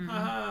you,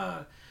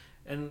 haha.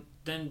 And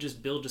then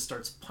Bill just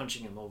starts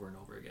punching him over and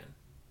over again.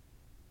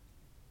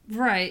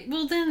 Right.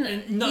 Well, then...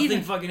 And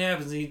nothing fucking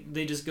happens.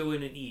 They just go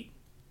in and eat.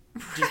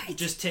 Right.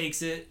 Just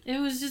takes it. It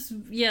was just...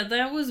 Yeah,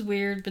 that was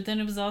weird. But then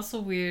it was also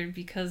weird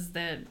because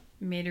that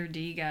maitre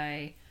d'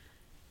 guy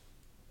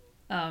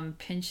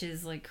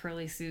pinches like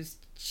Curly Sue's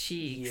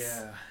cheeks.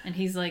 Yeah. And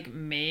he's like,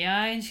 "May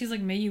I?" And she's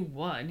like, "May you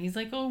what?" And he's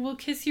like, "Oh, we'll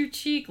kiss your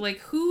cheek." Like,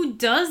 who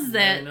does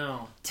that I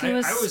know. to a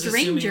I was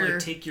stranger? assuming, like,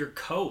 take your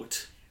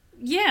coat.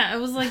 Yeah, I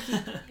was like,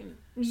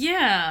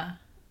 yeah.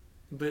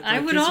 But, like, I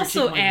would kiss your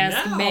also cheek, like,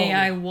 ask, no. "May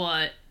I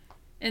what?"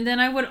 And then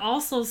I would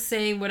also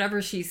say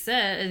whatever she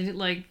said.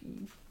 Like,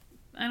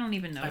 I don't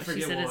even know I what she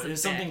forget said. what. It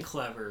was something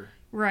clever.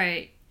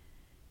 Right.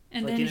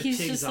 And Like then in a he's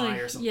pig's just eye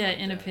like, or something yeah, like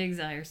in a that. pig's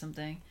eye or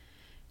something.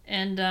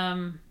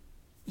 And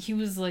he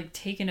was like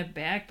taken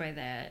aback by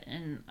that,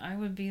 and I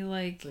would be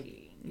like,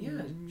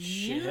 yeah,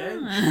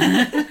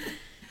 yeah.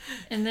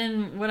 And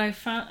then what I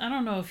found, I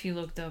don't know if you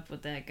looked up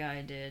what that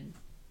guy did.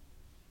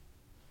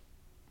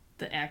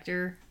 The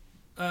actor.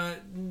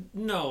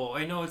 No,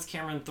 I know it's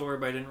Cameron Thor,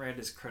 but I didn't write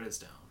his credits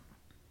down.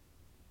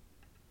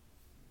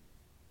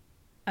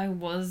 I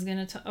was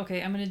gonna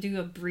okay, I'm gonna do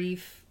a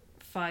brief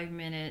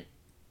 5-minute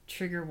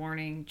trigger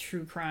warning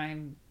true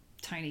crime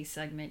tiny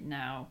segment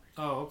now.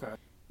 Oh, okay.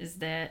 Is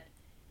that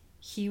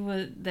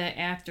the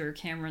actor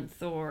Cameron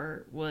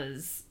Thor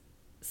was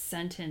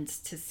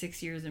sentenced to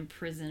 6 years in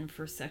prison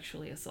for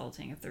sexually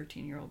assaulting a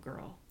 13-year-old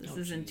girl. This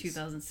is in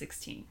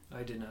 2016.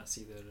 I did not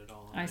see that at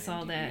all. I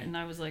saw that and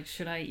I was like,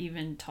 should I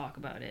even talk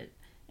about it?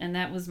 And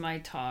that was my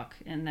talk,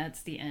 and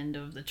that's the end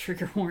of the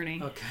trigger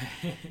warning.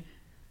 Okay.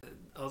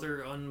 Other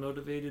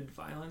unmotivated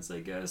violence,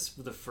 I guess.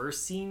 The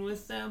first scene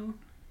with them,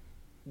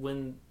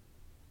 when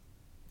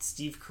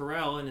Steve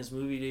Carell in his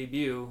movie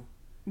debut,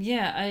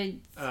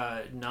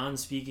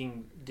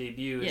 non-speaking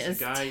debut, is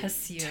a guy,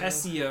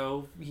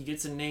 Tessio, he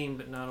gets a name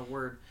but not a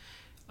word,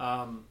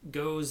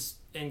 goes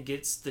and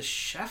gets the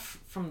chef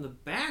from the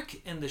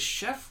back, and the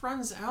chef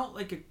runs out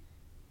like a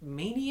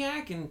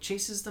maniac and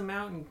chases them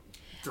out and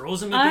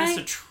throws them against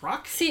a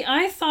truck. See,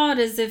 I thought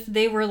as if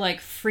they were like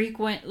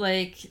frequent,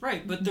 like,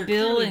 right, but they're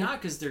Bill clearly and...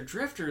 not, because they're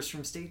drifters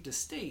from state to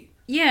state.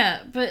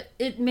 Yeah, but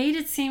it made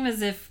it seem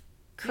as if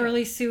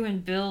Curly Sue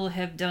and Bill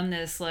have done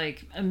this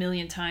like a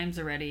million times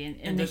already,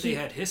 and that they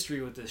had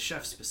history with the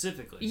chef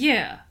specifically.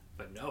 Yeah,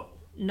 but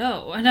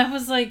no, and I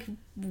was like,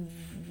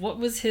 what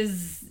was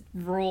his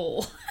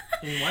role?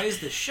 And why is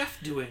the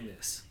chef doing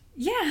this?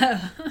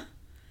 Yeah,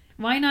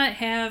 why not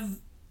have,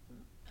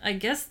 I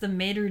guess, the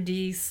maitre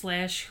d'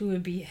 / who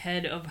would be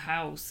head of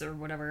house or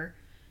whatever,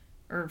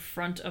 or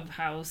front of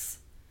house,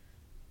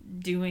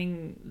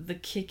 doing the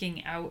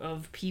kicking out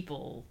of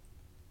people,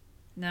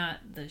 not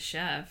the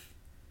chef.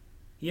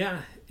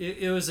 Yeah,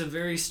 it was a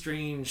very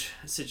strange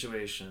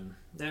situation.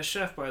 That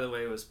chef, by the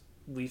way,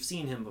 we've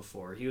seen him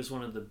before. He was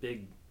one of the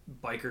big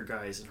biker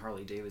guys in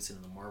Harley Davidson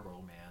in the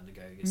Marlboro Man, the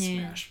guy who gets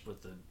smashed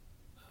with the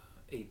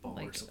 8-ball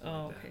or something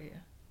like that. Okay,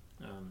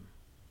 yeah.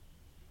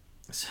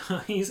 So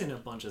he's in a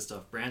bunch of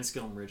stuff.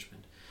 Branscombe,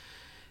 Richmond.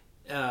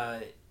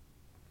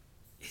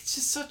 It's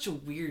just such a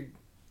weird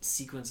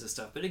sequence of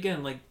stuff. But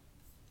again, like,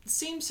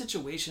 same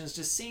situations,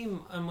 just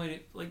same.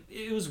 Like,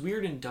 it was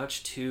weird in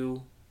Dutch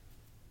too.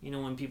 You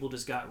know, when people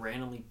just got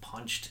randomly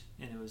punched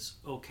and it was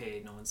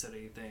okay, no one said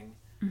anything.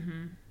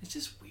 Mm-hmm. It's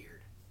just weird.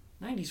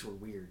 90s were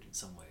weird in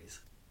some ways.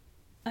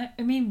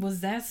 I mean,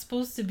 was that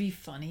supposed to be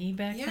funny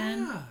back then?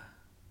 Yeah.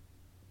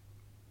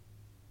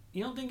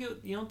 You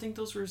don't think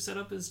those were set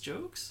up as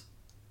jokes?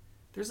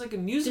 There's like a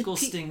musical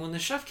sting when the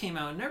chef came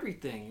out and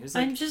everything. It was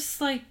like, I'm just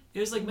like,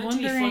 it was like meant to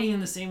be funny in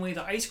the same way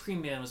the Ice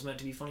Cream Man was meant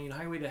to be funny in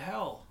Highway to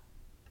Hell.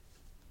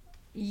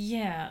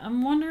 Yeah,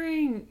 I'm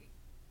wondering.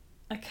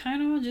 I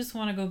kind of just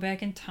want to go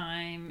back in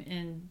time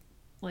and,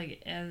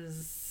 like, I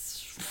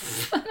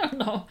don't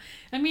know.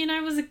 I mean,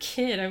 I was a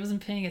kid. I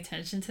wasn't paying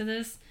attention to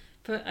this.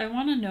 But I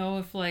want to know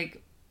if,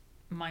 like,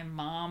 my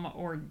mom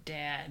or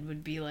dad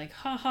would be like,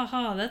 ha ha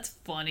ha, that's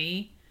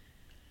funny.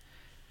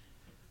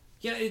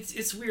 Yeah,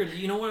 it's weird.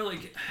 You know what,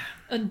 like...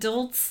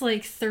 Adults,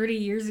 like, 30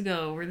 years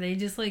ago, were they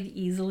just, like,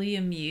 easily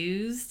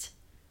amused?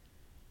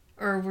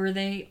 Or were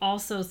they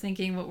also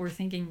thinking what we're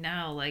thinking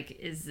now? Like,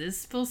 is this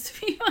supposed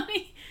to be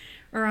funny?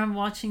 Or I'm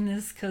watching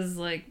this because,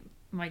 like,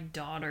 my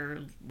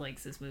daughter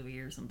likes this movie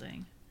or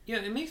something. Yeah,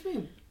 it makes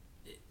me...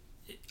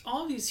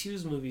 all these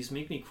Hughes movies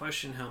make me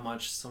question how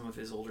much some of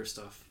his older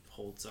stuff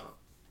holds up.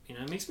 You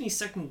know, it makes me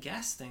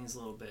second-guess things a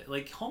little bit.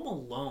 Like, Home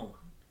Alone.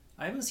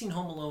 I haven't seen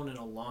Home Alone in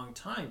a long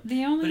time. But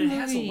it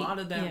has a lot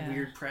of that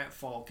weird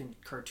Pratt-Falk and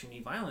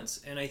cartoony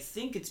violence. And I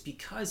think it's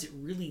because it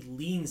really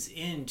leans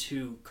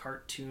into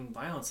cartoon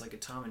violence, like a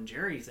Tom and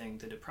Jerry thing,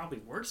 that it probably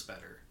works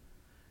better.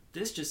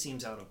 This just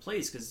seems out of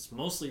place because it's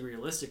mostly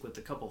realistic with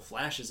a couple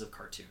flashes of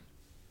cartoon.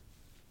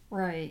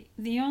 Right.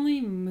 The only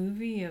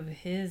movie of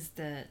his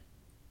that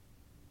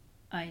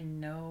I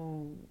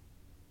know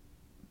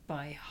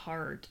by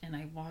heart and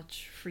I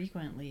watch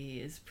frequently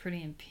is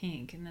Pretty in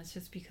Pink, and that's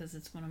just because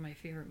it's one of my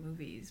favorite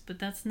movies. But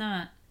that's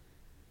not...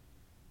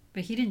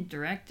 But he didn't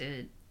direct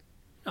it.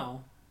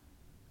 No.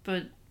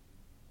 But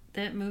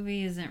that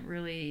movie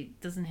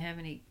doesn't have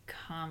any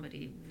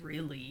comedy,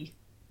 really.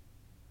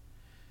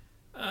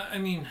 I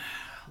mean,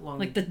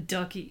 like the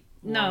Ducky.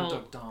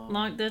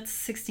 That's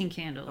 16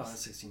 Candles. Oh, that's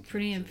 16 Candles.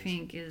 Pretty in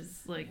Pink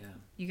is like,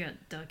 you got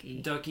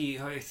Ducky. Ducky,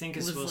 I think,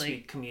 is supposed to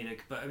be comedic,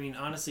 but I mean,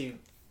 honestly,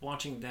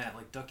 watching that,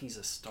 like, Ducky's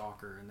a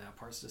stalker, and that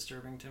part's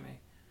disturbing to me.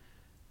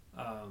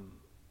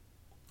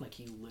 Like,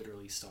 he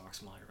literally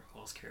stalks Molly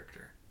Ringwald's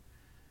character.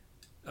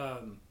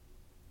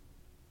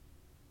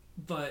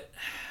 But,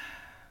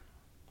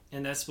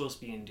 and that's supposed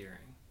to be endearing.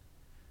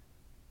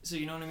 So,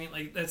 you know what I mean?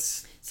 Like,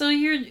 that's... So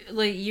you're,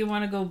 like, you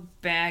want to go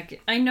back...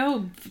 I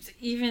know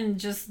even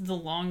just the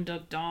Long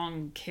Duck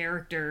Dong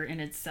character in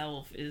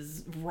itself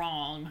is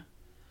wrong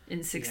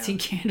in 16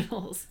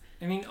 Candles.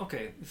 I mean,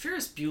 okay,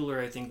 Ferris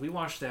Bueller, I think, we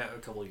watched that a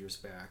couple years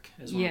back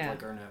as one of,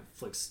 like, our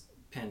Netflix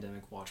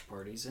pandemic watch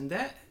parties, and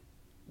that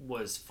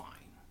was fine.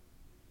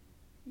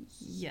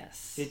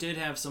 Yes. It did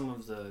have some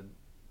of the...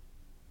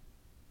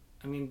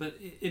 I mean, but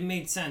it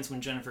made sense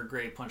when Jennifer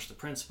Grey punched the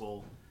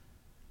principal...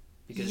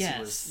 because he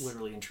was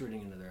literally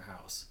intruding into their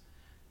house.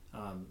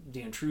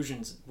 The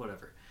intrusions,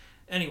 whatever.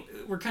 Anyway,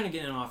 we're kind of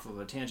getting off of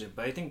a tangent,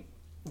 but I think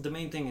the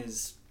main thing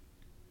is,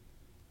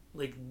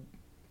 like,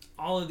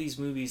 all of these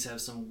movies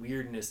have some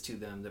weirdness to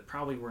them that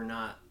probably were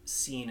not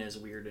seen as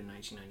weird in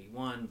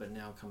 1991, but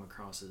now come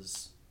across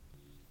as...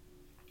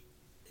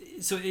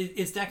 So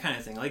it's that kind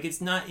of thing. Like, it's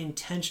not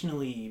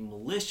intentionally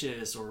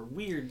malicious or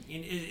weird.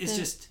 It's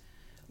just,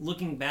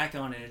 looking back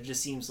on it, it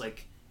just seems,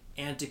 like,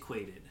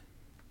 antiquated.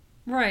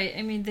 Right.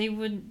 I mean, they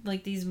would,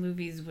 like, these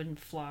movies wouldn't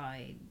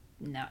fly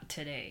not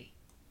today.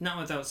 Not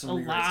without some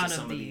regards to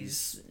some of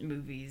these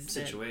movies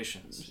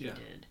situations. He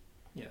did.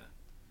 Yeah.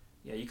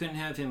 Yeah, you couldn't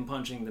have him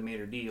punching the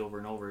maitre d' over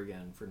and over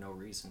again for no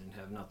reason and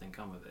have nothing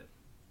come of it.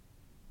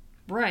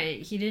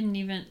 Right. He didn't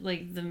even,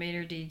 like, the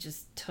maitre d'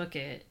 just took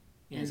it.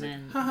 Yeah, and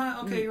then... Like,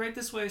 haha, okay, right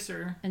this way,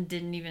 sir. And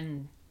didn't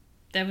even...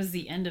 That was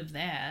the end of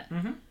that.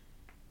 Mm-hmm.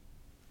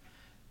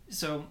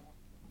 So,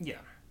 yeah.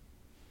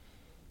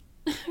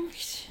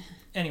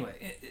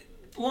 Anyway,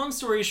 long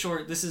story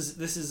short, this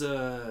is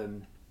a...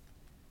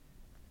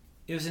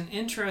 It was an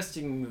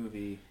interesting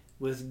movie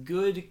with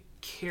good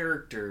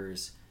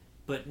characters,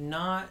 but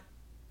not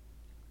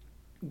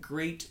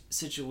great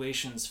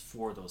situations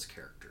for those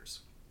characters.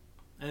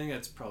 I think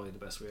that's probably the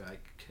best way I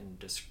can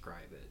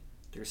describe it.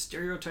 There's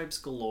stereotypes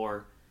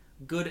galore,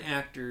 good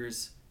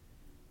actors,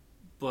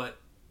 but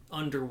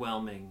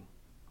underwhelming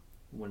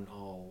when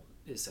all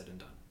is said and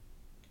done.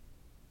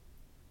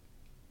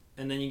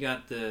 And then you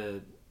got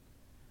the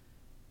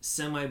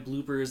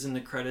semi-bloopers in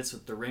the credits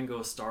with the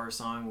Ringo Starr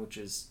song, which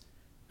is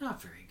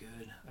not very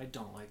good. I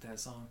don't like that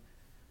song.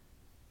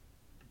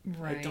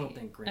 Right. I don't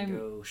think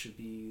Ringo should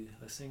be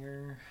a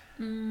singer.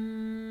 I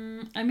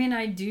mean,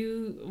 I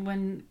do.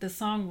 When the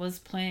song was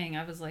playing,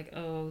 I was like,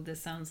 "Oh, this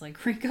sounds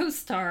like Ringo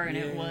Starr," and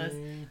it was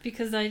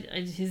because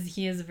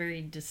he has a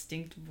very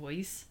distinct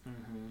voice,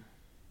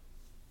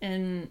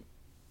 and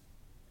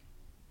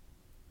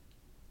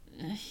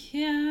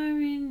yeah, I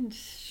mean,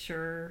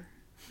 sure,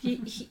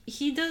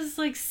 he does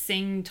like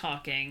sing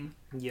talking.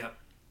 Yep.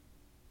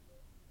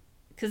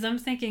 Because I'm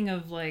thinking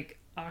of like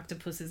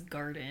Octopus's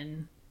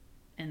Garden.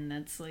 And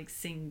that's like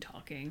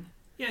sing-talking.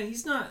 Yeah,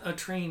 he's not a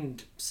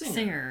trained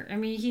singer. I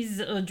mean, he's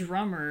a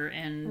drummer,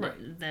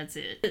 and that's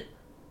it.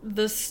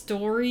 The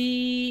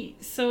story...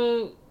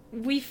 So,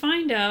 we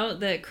find out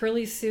that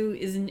Curly Sue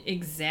isn't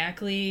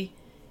exactly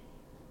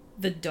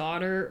the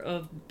daughter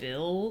of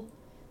Bill.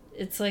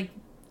 It's like,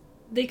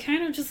 they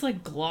kind of just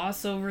like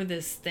gloss over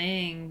this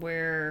thing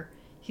where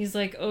he's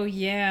like, oh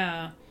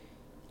yeah,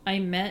 I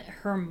met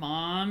her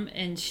mom,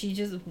 and she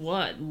just,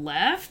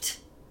 left?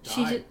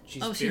 Died.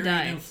 She's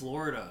buried in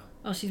Florida.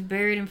 Oh, she's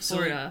buried in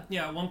Florida. So,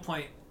 at one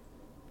point...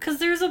 Because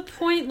there's a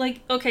point,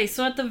 like... Okay,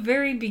 so at the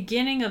very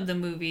beginning of the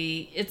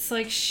movie, it's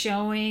like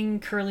showing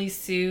Curly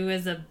Sue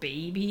as a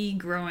baby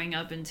growing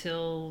up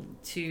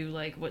to,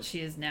 like, what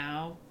she is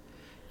now.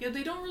 Yeah,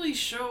 they don't really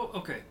show...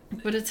 Okay.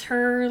 But it's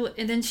her...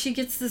 And then she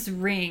gets this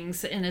ring,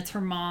 and it's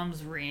her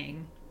mom's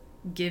ring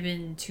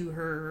given to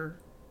her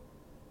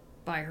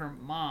by her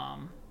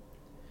mom.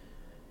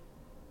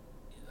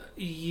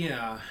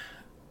 Yeah.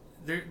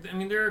 There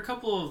are a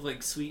couple of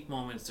like sweet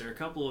moments. There are a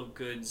couple of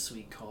good,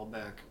 sweet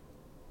callback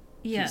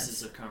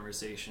pieces of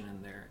conversation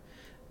in there,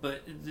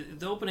 but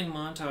the opening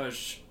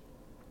montage,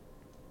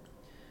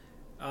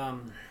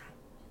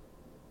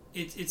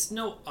 it's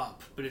no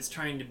Up, but it's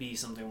trying to be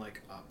something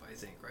like Up, I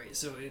think, right?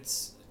 So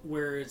it's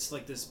where it's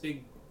like this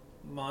big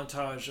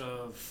montage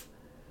of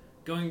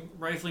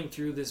rifling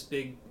through this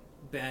big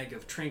bag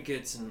of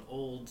trinkets and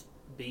old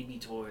baby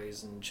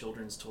toys and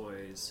children's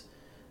toys.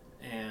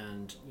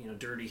 And,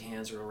 dirty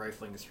hands are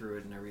rifling through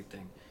it and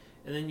everything.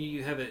 And then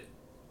you have it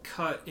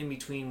cut in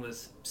between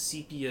with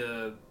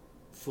sepia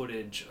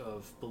footage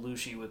of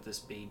Belushi with this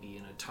baby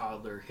and a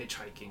toddler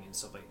hitchhiking and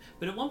stuff like that.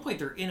 But at one point,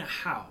 they're in a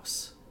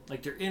house.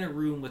 Like, they're in a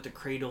room with a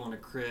cradle and a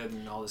crib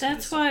and all this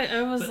That's kind of stuff.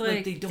 Why I was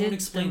but they don't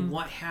explain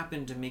what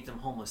happened to make them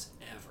homeless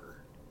ever.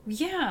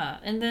 Yeah,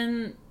 and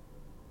then...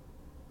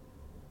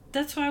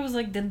 That's why I was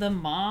like, did the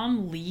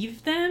mom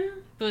leave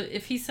them? But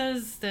if he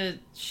says that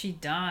she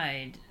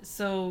died,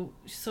 so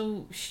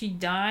she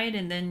died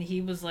and then he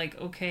was like,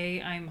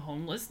 okay, I'm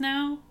homeless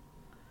now?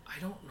 I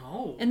don't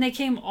know. And they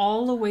came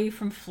all the way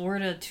from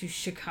Florida to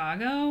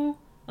Chicago?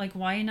 Like,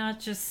 why not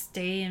just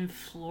stay in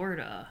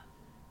Florida?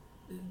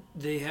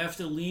 they have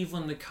to leave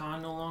when the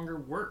con no longer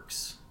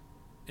works.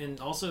 And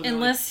also,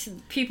 unless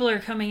people are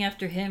coming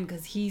after him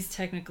because he's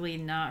technically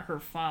not her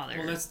father.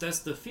 Well, that's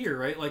the fear,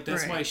 right? Like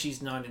that's Right. why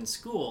she's not in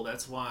school.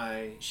 That's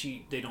why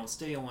they don't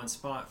stay in one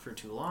spot for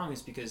too long.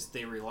 Is because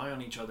they rely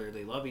on each other.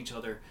 They love each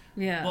other.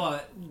 Yeah.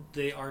 But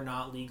they are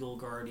not legal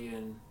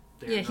guardian.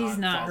 They're Yeah, he's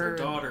not father her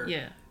daughter.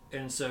 Yeah.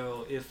 And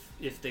so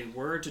if they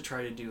were to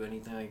try to do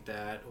anything like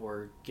that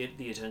or get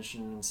the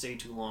attention and stay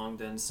too long,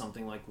 then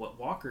something like what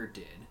Walker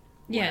did.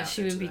 Yeah,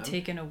 she would be them,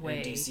 taken away.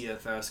 And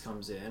DCFS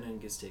comes in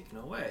and gets taken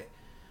away.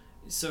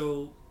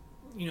 So,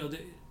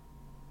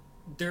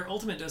 their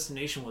ultimate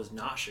destination was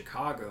not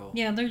Chicago.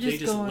 Yeah, they're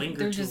just going. Lingered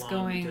They're too just long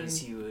going because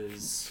he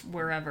was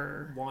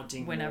wherever,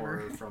 wanting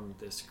whenever. more from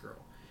this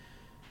girl,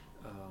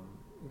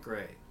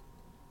 Gray.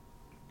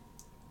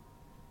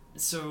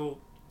 So,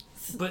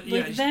 but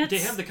Like, yeah, that they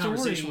have the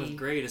conversation story- with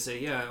Gray to say,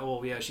 yeah,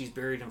 oh yeah, she's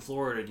buried in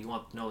Florida. Do you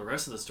want to know the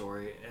rest of the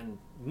story? And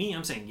me,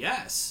 I'm saying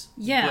yes.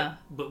 Yeah.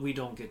 But we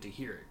don't get to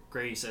hear it.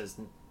 Gray says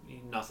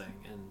nothing,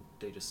 and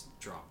they just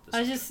drop the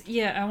I subject.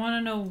 just I want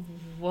to know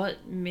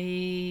what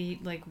made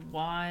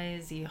why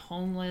is he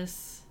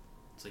homeless?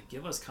 It's like,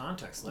 give us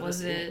context. Let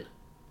Was us it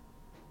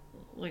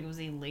was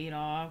he laid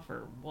off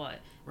or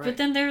what? Right. But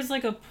then there's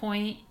a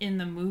point in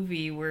the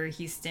movie where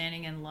he's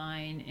standing in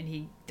line and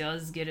he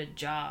does get a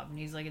job and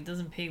he's like, it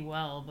doesn't pay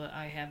well, but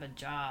I have a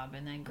job.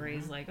 And then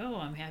Gray's like, oh,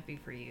 I'm happy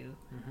for you.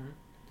 Mm-hmm.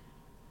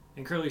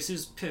 And Curly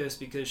Sue's pissed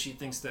because she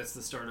thinks that's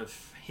the start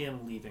of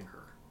him leaving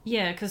her.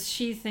 Yeah, because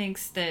she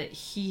thinks that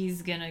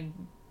he's gonna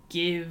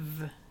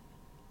give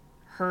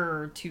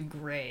her to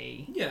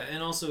Gray. Yeah,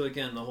 and also,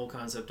 again, the whole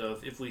concept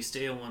of if we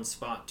stay in one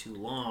spot too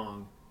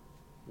long,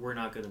 we're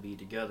not going to be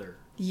together.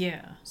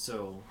 Yeah.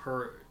 So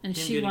and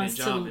him she getting wants a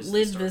job to is the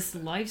live start this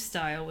of it.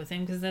 lifestyle with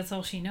him because that's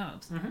all she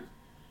knows. Mm-hmm.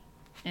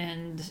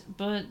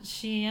 But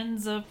she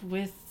ends up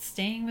with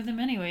staying with him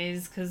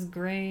anyways because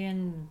Gray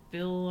and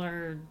Bill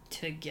are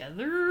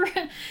together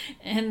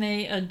and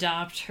they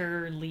adopt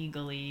her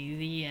legally.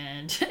 The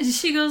end.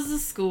 She goes to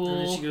school.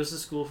 And then she goes to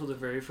school for the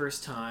very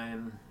first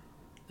time,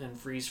 and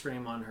freeze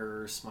frame on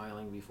her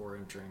smiling before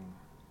entering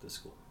the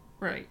school.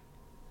 Right.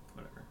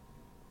 Whatever.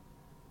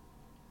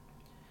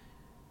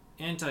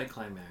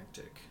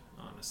 Anticlimactic,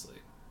 honestly.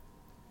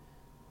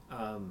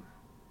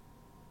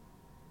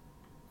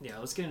 Yeah,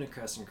 let's get into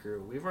cast and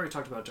crew. We've already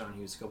talked about John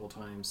Hughes a couple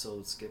times, so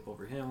let's skip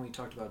over him. We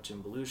talked about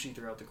Jim Belushi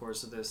throughout the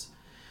course of this.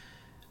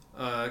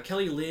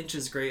 Kelly Lynch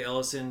is Gray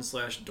Ellison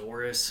 /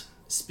 Doris.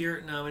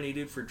 Spirit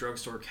nominated for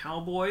Drugstore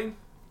Cowboy,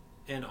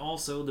 and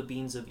also The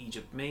Beans of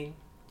Egypt, Maine.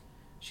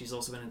 She's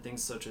also been in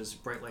things such as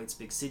Bright Lights,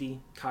 Big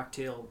City,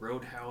 Cocktail,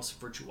 Roadhouse,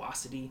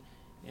 Virtuosity,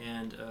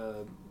 and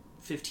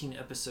 15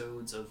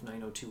 episodes of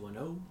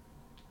 90210.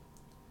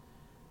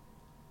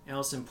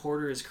 Allison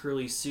Porter is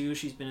Curly Sue.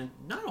 She's been in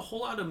not a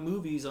whole lot of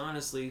movies,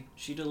 honestly.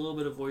 She did a little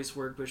bit of voice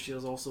work, but she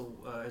was also,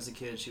 as a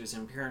kid, she was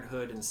in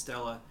Parenthood and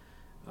Stella.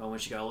 When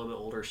she got a little bit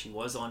older, she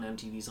was on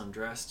MTV's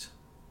Undressed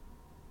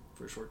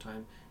for a short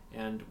time.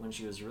 And when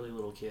she was a really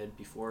little kid,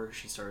 before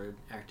she started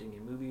acting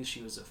in movies,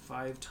 she was a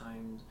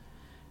 5-time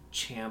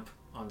champ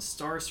on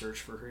Star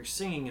Search for her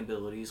singing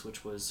abilities,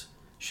 which was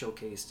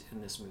showcased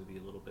in this movie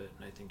a little bit,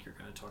 and I think you're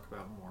going to talk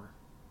about more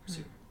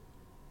soon.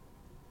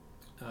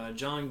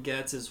 John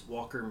Getz is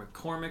Walker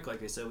McCormick.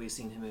 Like I said, we've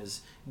seen him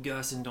as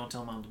Gus in Don't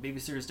Tell Mom the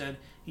Babysitter's Dead.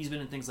 He's been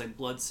in things like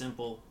Blood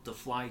Simple, The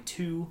Fly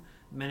 2,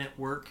 Men at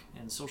Work,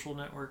 and Social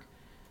Network.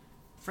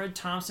 Fred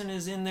Thompson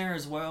is in there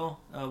as well.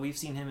 We've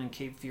seen him in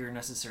Cape Fear,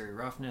 Necessary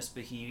Roughness,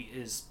 but he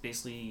is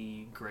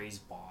basically Gray's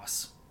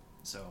boss.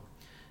 So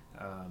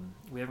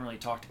we haven't really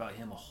talked about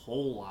him a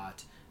whole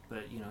lot,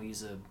 but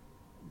he's a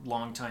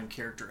longtime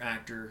character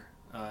actor.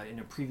 In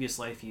a previous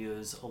life, he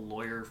was a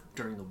lawyer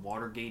during the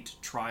Watergate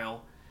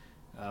trial,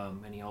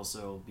 and he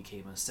also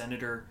became a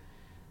senator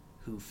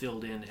who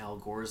filled in Al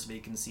Gore's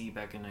vacancy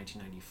back in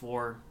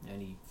 1994,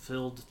 and he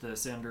filled the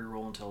senator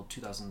role until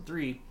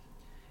 2003.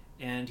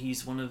 And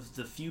he's one of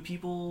the few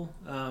people,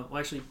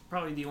 actually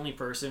probably the only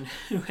person,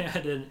 who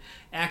had an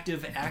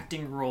active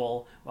acting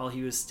role while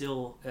he was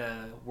still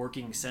a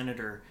working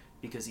senator,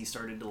 because he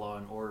started Law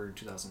and Order in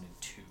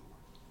 2002.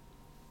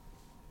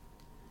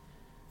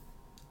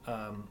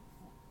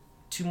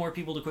 Two more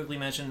people to quickly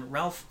mention.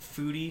 Ralph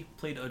Foodie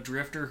played a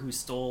drifter who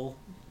stole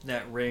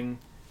that ring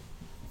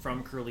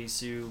from Curly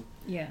Sue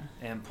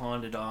and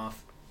pawned it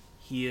off.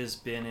 He has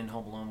been in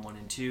Home Alone 1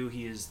 and 2.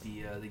 He is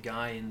the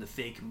guy in the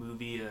fake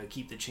movie,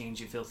 Keep the Change,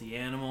 You Filthy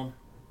Animal.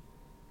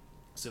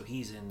 So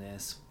he's in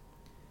this.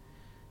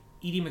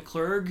 Edie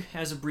McClurg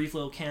has a brief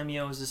little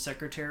cameo as a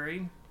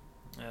secretary.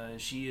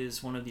 She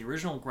is one of the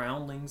original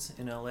Groundlings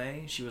in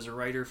LA. She was a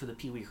writer for the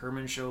Pee Wee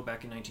Herman show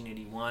back in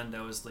 1981.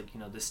 That was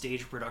the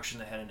stage production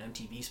that had an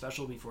MTV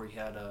special before he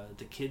had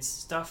the kids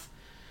stuff.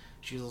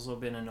 She's also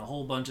been in a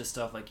whole bunch of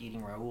stuff like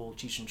Eating Raoul,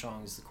 Cheech and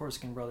Chong's The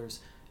Corsican Brothers.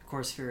 Of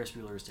course, Ferris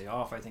Bueller's Day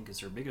Off, I think, is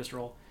her biggest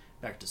role.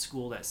 Back to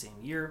School that same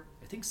year.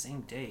 I think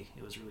same day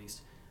it was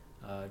released.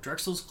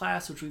 Drexel's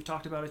Class, which we've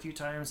talked about a few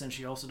times, and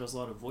she also does a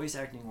lot of voice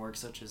acting work,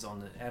 such as on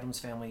the Addams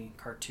Family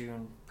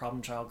cartoon,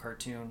 Problem Child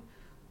cartoon,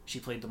 She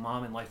played the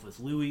mom in Life with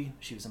Louie.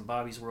 She was in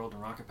Bobby's World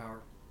and Rocket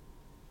Power.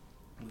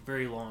 A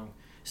very long,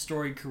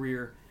 storied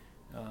career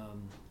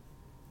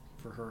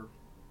for her.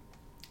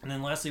 And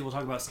then lastly, we'll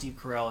talk about Steve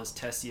Carell as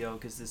Tessio,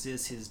 because this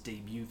is his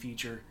debut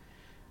feature.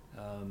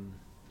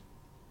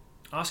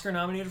 Oscar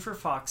nominated for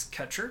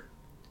Foxcatcher.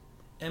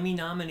 Emmy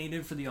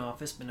nominated for The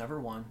Office, but never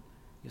won.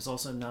 He was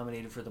also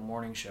nominated for The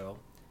Morning Show.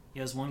 He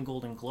has one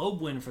Golden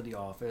Globe win for The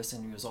Office,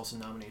 and he was also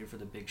nominated for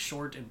The Big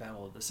Short and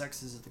Battle of the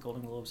Sexes at the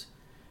Golden Globes.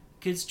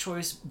 Kids'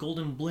 Choice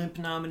Golden Blimp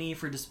nominee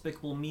for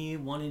Despicable Me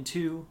 1 and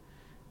 2.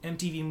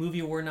 MTV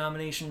Movie Award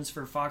nominations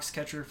for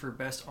Foxcatcher for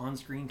Best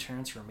On-Screen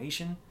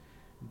Transformation.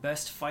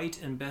 Best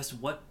Fight and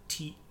Best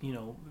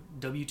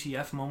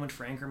WTF moment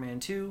for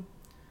Anchorman 2.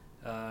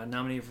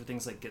 Nominated for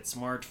things like Get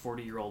Smart,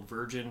 40-Year-Old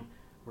Virgin,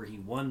 where he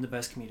won the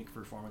Best Comedic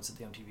Performance at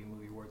the MTV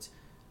Movie Awards.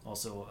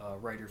 Also a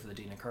writer for The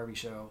Dana Carvey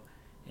Show,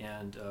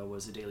 and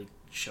was a Daily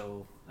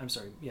Show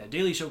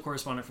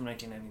correspondent from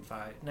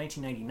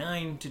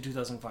 1999 to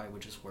 2005,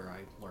 which is where I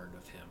learned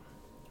of him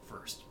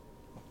first.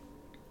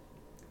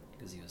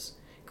 Because he was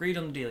great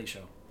on The Daily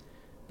Show.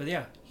 But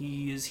yeah,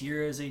 he is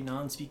here as a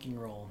non-speaking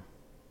role.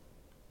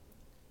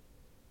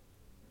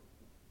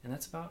 And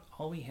that's about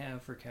all we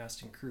have for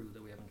cast and crew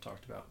that we haven't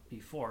talked about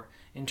before.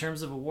 In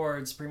terms of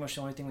awards, pretty much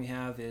the only thing we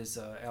have is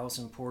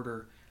Allison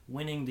Porter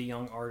winning the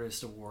Young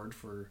Artist Award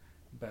for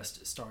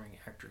Best Starring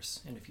Actress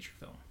in a Feature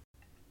Film.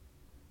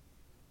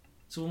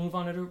 So we'll move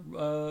on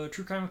to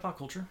True Crime and Pop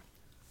Culture.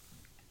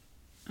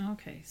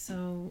 Okay,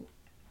 so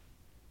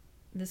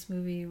this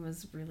movie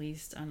was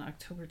released on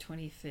October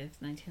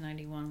 25th,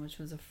 1991, which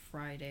was a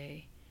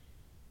Friday.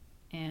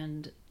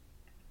 And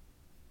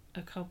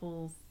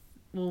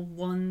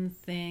one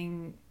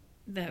thing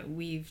that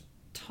we've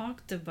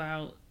talked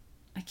about,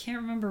 I can't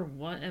remember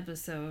what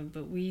episode,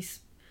 but we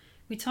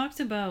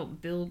talked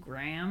about Bill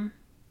Graham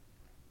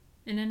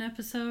in an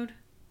episode.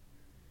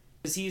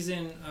 Because he's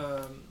in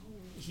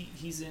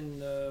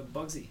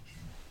Bugsy.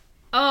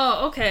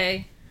 Oh,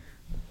 okay.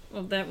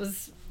 Well, that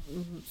was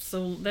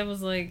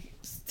like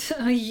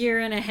a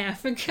year and a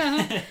half ago.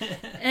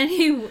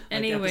 Anyway,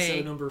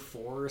 episode number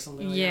 4 or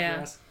something like that.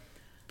 Yeah,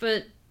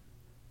 but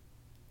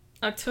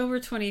October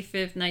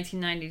 25th,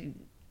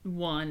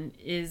 1991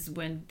 is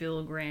when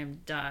Bill Graham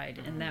died,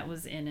 and that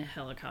was in a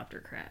helicopter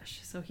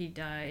crash. So he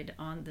died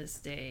on this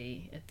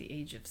day at the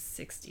age of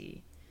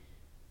 60.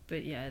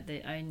 But yeah,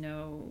 I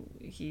know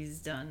he's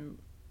done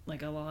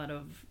like a lot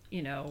of,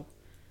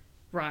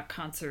 rock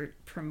concert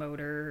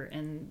promoter,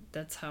 and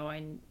that's how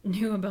I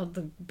knew about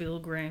the Bill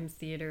Graham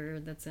Theater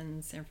that's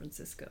in San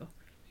Francisco.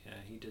 Yeah,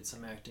 he did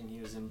some acting. He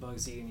was in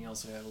Bugsy, and he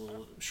also had a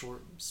little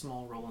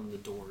small role in The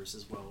Doors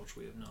as well, which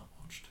we have not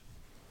watched.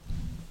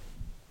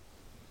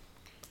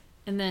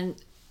 And then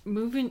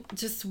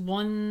just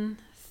one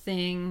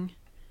thing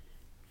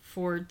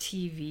for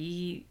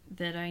TV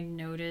that I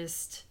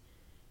noticed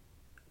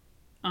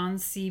on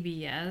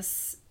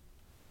CBS,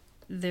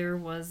 there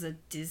was a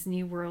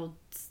Disney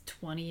World's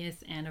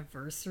 20th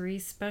anniversary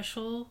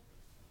special.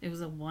 It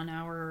was a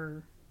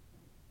 1-hour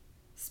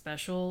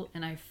special,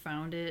 and I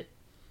found it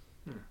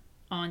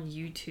on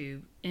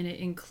YouTube, and it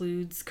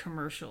includes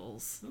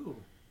commercials.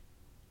 Ooh.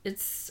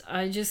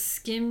 I just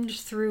skimmed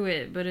through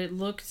it, but it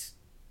looked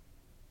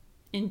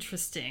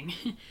interesting.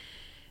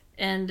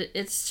 And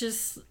it's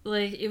just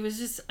like, it was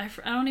just, I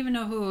don't even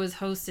know who it was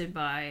hosted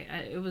by.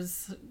 It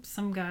was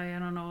some guy, I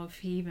don't know if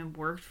he even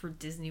worked for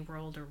Disney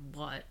World or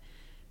what.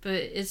 But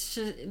it's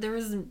just, there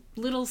was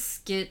little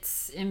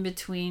skits in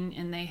between,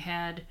 and they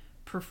had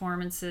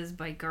performances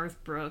by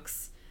Garth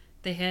Brooks.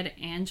 They had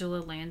Angela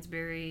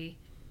Lansbury.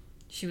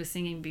 She was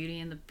singing Beauty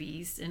and the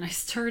Beast, and I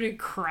started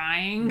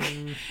crying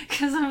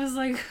because I was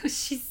like,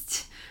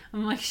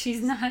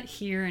 she's not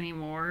here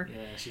anymore.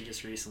 Yeah, she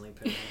just recently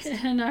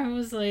passed. And I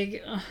was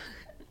like, ugh.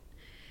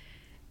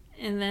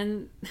 And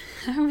then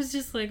I was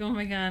just like, oh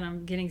my God,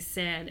 I'm getting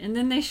sad. And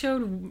then they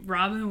showed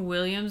Robin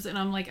Williams, and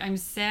I'm like, I'm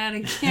sad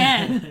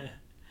again.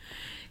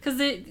 Because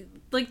they,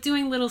 like,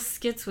 doing little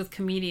skits with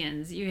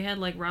comedians. You had,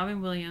 like,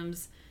 Robin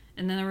Williams,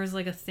 and then there was,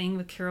 like, a thing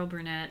with Carol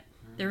Burnett.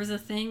 There was a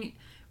thing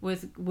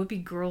with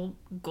Whoopi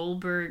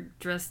Goldberg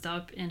dressed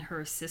up in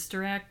her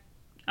Sister Act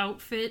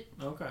outfit.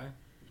 Okay.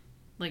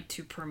 Like,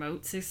 to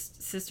promote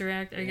Sister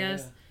Act, I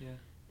guess. Yeah.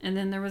 And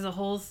then there was a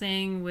whole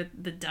thing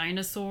with the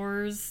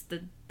dinosaurs,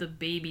 the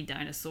baby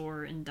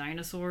dinosaur in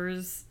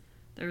Dinosaurs.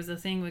 There was a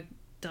thing with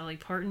Dolly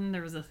Parton.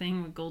 There was a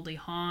thing with Goldie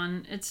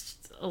Hawn. It's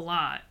just a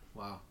lot.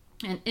 Wow.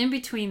 And in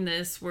between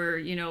this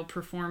were,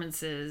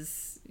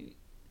 performances,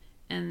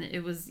 and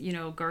it was,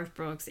 Garth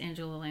Brooks,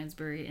 Angela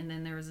Lansbury, and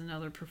then there was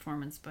another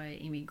performance by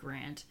Amy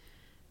Grant.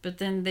 But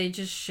then they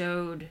just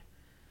showed,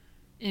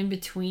 in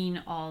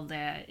between all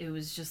that, it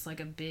was just like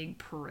a big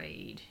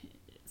parade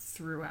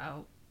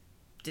throughout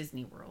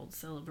Disney World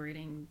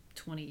celebrating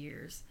 20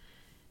 years.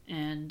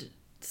 And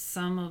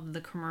some of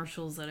the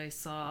commercials that I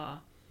saw,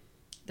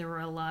 there were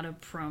a lot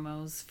of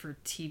promos for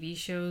TV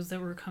shows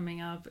that were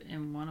coming up,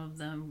 and one of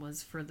them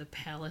was for the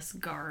Palace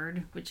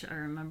Guard, which I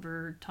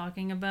remember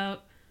talking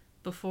about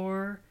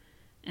before.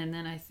 And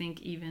then I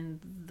think even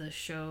the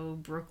show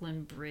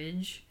Brooklyn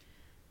Bridge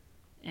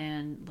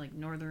and like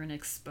Northern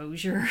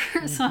Exposure.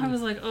 So I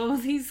was like, oh,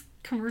 these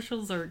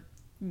commercials are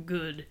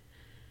good.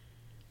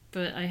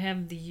 But I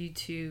have the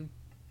YouTube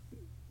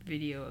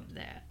video of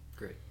that.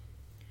 Great.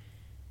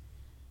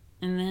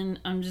 And then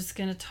I'm just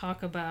going to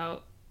talk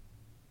about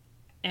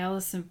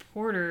Allison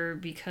Porter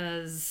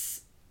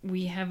because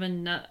we have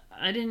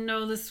I didn't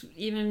know this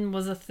even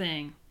was a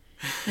thing.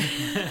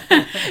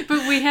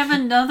 But we have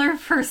another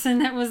person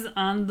that was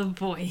on The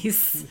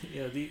Voice.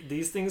 Yeah,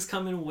 these things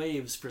come in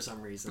waves for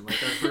some reason.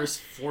 Like our first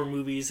 4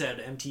 movies had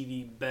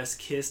MTV Best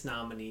Kiss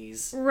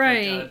nominees.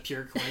 Right. Like,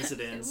 pure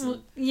coincidence.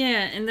 Well,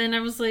 yeah, and then I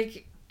was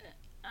like,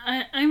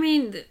 I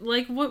mean,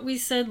 like what we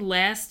said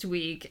last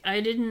week, I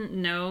didn't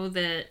know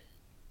that.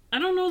 I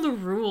don't know the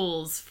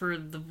rules for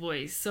The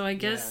Voice, so I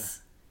guess.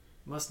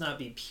 Yeah. Must not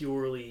be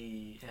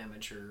purely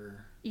amateur.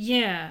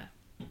 Yeah.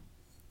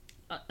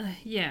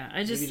 Yeah,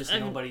 I just... Maybe just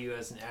nobody who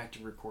has an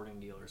active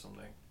recording deal or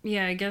something.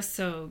 Yeah, I guess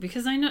so.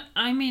 Because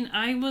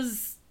I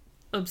was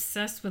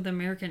obsessed with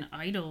American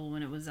Idol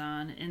when it was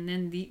on, and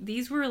then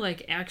these were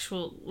like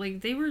actual, like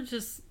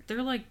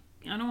they're like,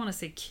 I don't want to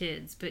say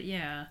kids, but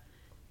yeah,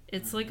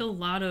 it's like a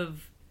lot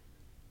of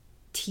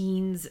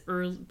teens,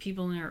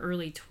 people in their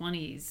early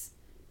 20s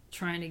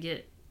trying to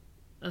get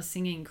a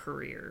singing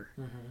career.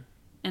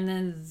 And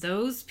then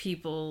those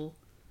people,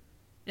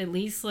 at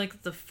least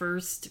like the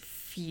first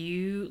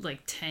few, like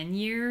 10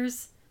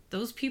 years,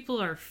 those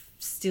people are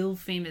still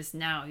famous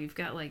now. You've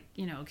got like,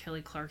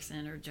 Kelly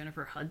Clarkson or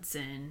Jennifer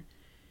Hudson,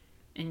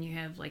 and you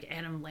have like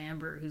Adam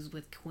Lambert who's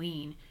with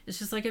Queen. It's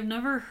just like I've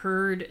never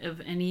heard of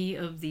any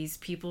of these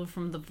people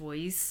from The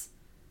Voice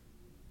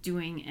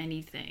doing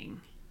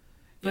anything.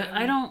 But yeah,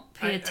 I don't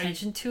pay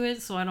attention to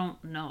it, so I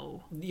don't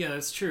know. Yeah,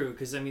 that's true,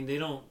 because, they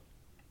don't,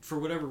 for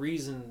whatever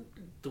reason,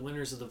 the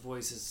winners of The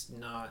Voice is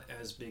not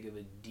as big of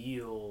a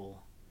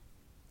deal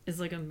as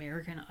like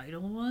American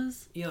Idol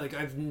was. Yeah, like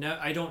I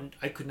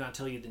could not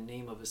tell you the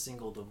name of a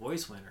single The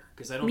Voice winner,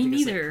 because I don't think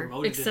it's like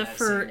promoted in that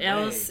same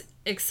way.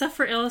 Except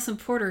for Allison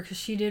Porter, because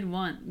she did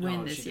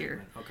win this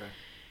year. Okay.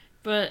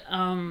 But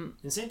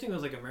the same thing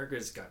with like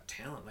America's Got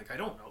Talent. Like I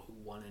don't know who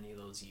won any of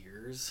those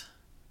years.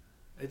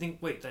 I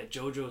think that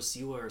JoJo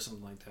Siwa or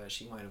something like that,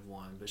 she might have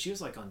won, but she was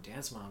like on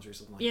Dance Moms or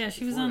something like that. Yeah,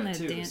 she was on that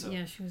too, dance. So,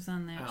 Yeah, she was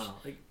on that. I don't know.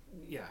 Like,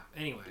 yeah.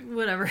 Anyway.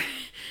 Whatever.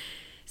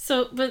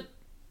 So, but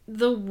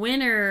the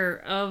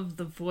winner of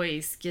The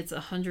Voice gets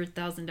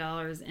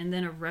 $100,000 and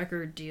then a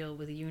record deal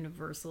with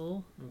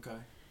Universal. Okay.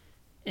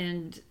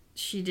 And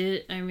she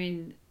did.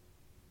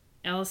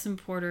 Allison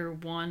Porter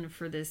won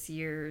for this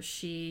year.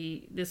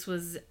 This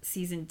was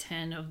season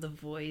 10 of The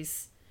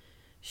Voice.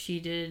 She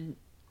did.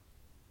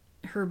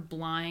 Her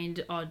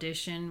blind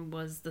audition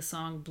was the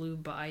song Blue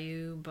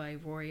Bayou by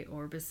Roy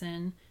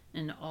Orbison,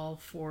 and all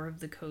 4 of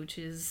the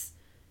coaches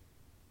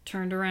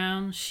turned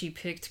around. She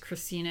picked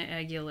Christina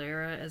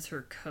Aguilera as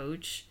her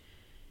coach,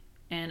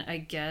 and I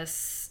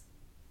guess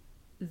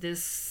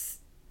this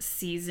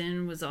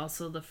season was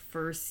also the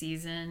first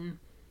season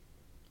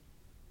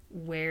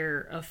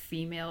where a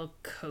female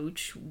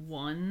coach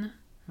won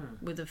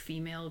with a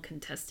female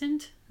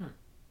contestant.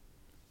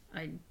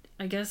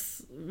 I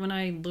guess when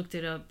I looked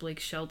it up, Blake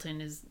Shelton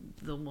is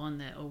the one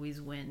that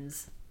always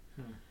wins.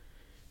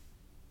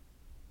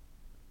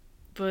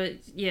 But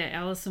yeah,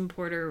 Allison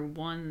Porter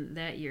won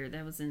that year.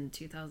 That was in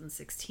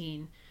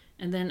 2016.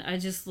 And then I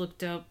just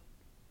looked up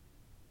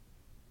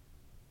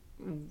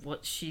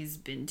what she's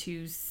been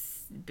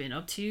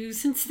up to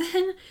since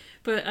then.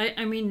 But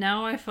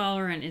now I follow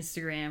her on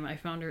Instagram. I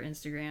found her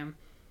Instagram.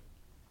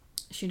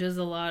 She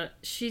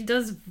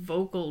does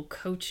vocal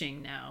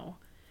coaching now.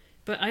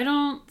 But I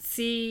don't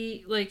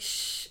see, like,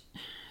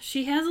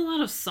 she has a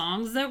lot of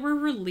songs that were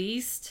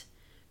released,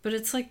 but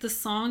it's like the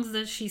songs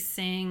that she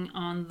sang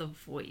on The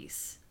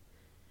Voice.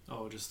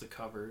 Oh, just the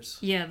covers?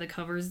 Yeah, the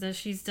covers that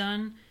she's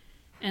done.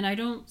 And I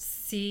don't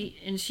see,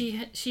 and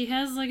she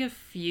has like a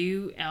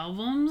few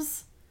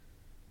albums,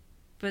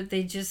 but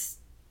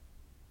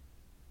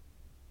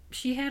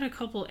she had a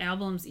couple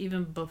albums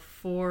even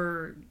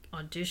before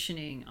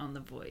auditioning on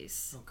The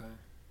Voice. Okay.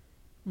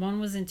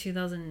 One was in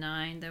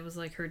 2009. That was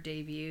like her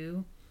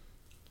debut.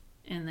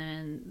 And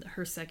then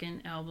her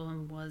second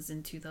album was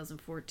in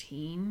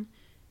 2014.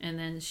 And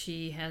then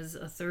she has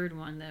a third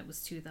one that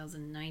was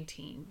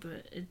 2019.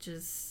 But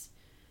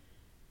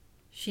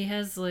she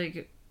has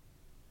like,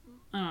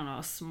 I don't know,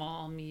 a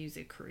small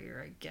music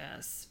career, I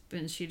guess.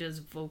 But she does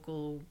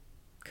vocal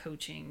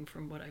coaching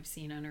from what I've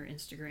seen on her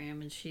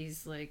Instagram. And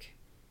she's like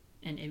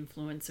an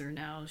influencer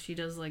now. She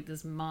does like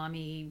this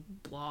mommy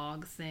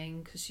blog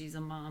thing because she's a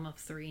mom of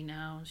 3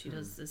 now. She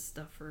does this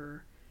stuff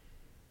for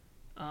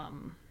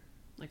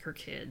like her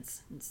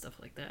kids and stuff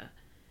like that.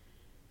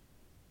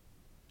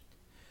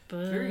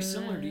 But very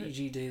similar to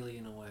E.G. Daily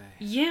in a way.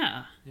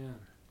 Yeah.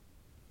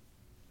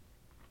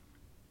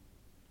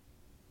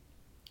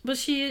 But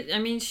she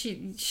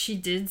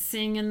did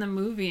sing in the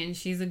movie, and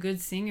she's a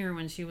good singer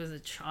when she was a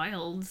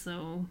child,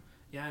 so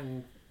yeah.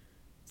 And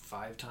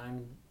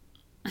 5-time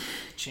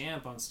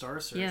Champ on Star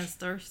Search. Yeah,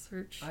 Star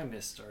Search. I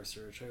miss Star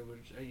Search.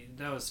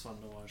 That was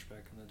fun to watch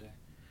back in the day.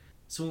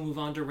 So we'll move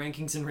on to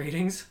rankings and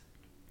ratings.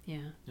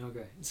 Yeah.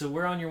 Okay. So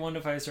where on your 1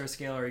 to 5 star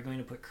scale are you going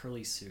to put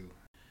Curly Sue?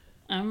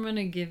 I'm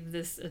gonna give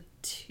this a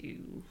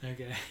 2.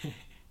 Okay.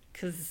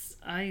 Because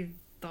I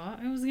thought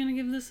I was gonna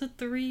give this a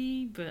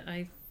 3, but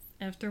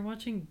after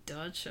watching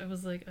Dutch, I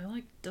was like, I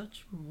like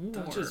Dutch more.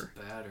 Dutch is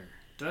better.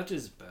 Dutch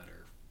is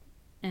better.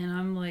 And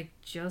I'm like,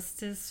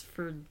 justice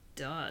for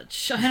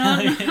Dutch.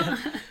 I don't know.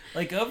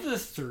 Like, of the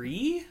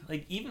 3,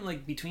 like, even,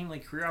 like, between,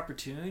 like, career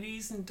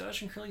opportunities and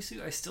Dutch and Curly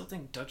Sue, I still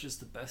think Dutch is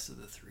the best of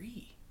the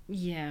 3.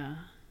 Yeah.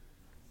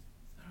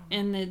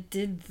 And it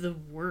did the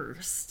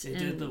worst. It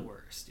did the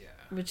worst, yeah.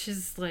 Which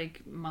is,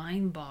 like,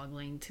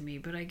 mind-boggling to me.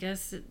 But I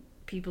guess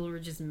people were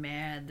just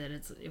mad that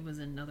it was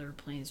another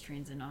Planes,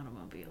 Trains, and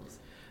Automobiles.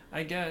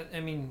 I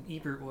mean,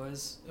 Ebert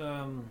was.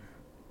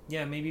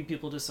 Yeah, maybe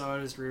people just saw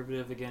it as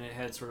derivative. Again, it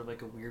had sort of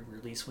like a weird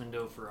release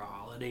window for a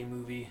holiday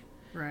movie.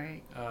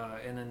 Right.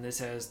 And then this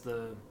has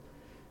the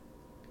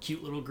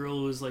cute little girl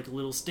who's like a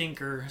little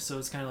stinker, so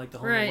it's kind of like the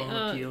Home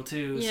Alone appeal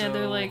too. Yeah, so...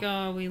 they're like,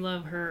 oh, we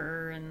love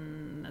her,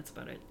 and that's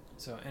about it.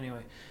 So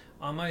anyway,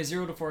 on my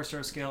 0 to 4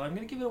 star scale, I'm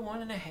going to give it a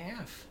 1.5.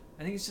 I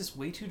think it's just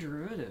way too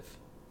derivative.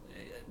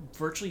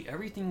 Virtually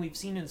everything we've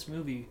seen in this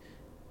movie,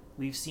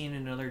 we've seen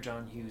in other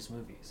John Hughes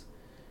movies.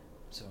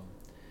 So,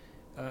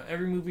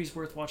 every movie's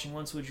worth watching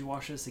once. Would you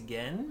watch this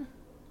again?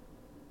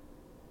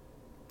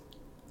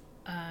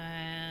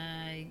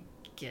 I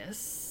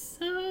guess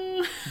so.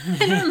 I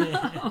don't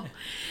know.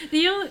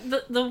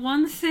 The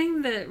one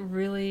thing that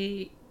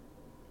really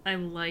I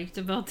liked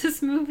about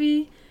this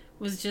movie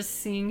was just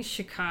seeing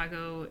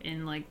Chicago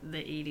in like the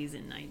 80s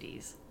and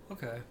 90s.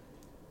 Okay.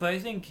 But I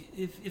think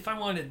if I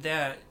wanted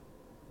that,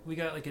 we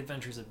got like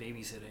Adventures of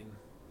Babysitting.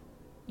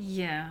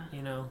 Yeah.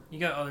 You know, you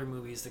got other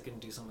movies that can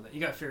do some of that.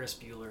 You got Ferris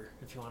Bueller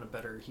if you want a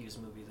better Hughes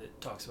movie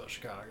that talks about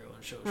Chicago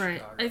and shows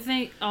Chicago. I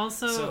think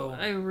also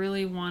I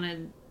really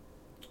wanted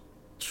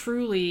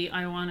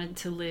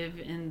to live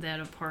in that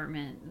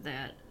apartment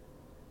that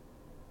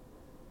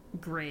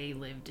Gray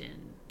lived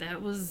in.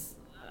 That was,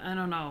 I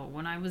don't know,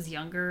 when I was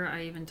younger,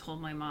 I even told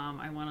my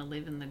mom I want to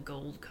live in the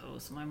Gold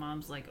Coast. My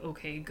mom's like,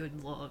 okay,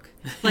 good luck.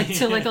 Like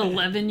to like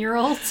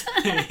 11-year-olds.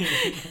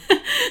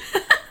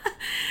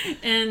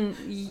 And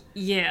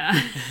yeah.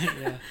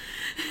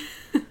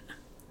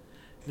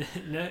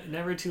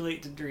 Never too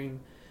late to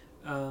dream.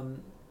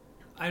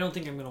 I don't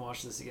think I'm going to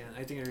watch this again.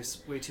 I think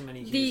there's way too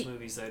many Hughes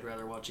movies that I'd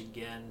rather watch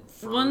again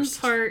first. One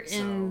part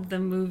in the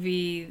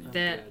movie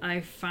that I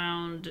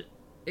found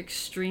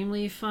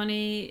extremely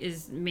funny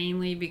is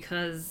mainly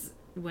because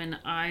when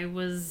I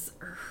was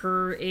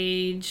her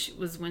age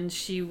was when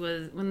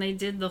they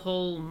did the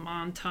whole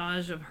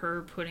montage of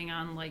her putting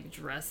on like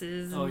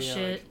dresses and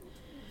shit. Like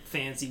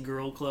fancy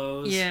girl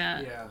clothes.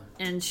 Yeah.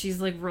 And she's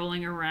like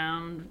rolling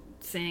around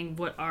saying,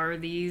 what are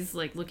these?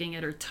 Like looking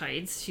at her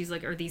tights. She's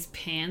like, are these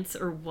pants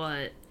or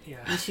what? Yeah.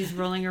 And she's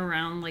rolling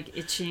around like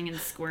itching and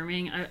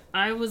squirming.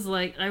 I was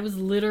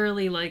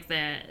literally like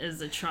that as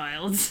a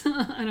child.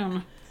 I don't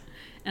know.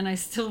 And I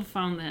still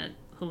found that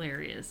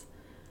hilarious.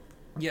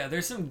 Yeah,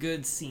 there's some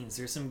good scenes.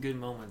 There's some good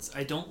moments.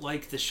 I don't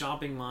like the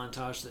shopping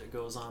montage that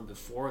goes on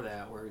before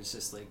that, where it's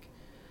just like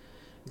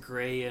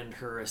Gray and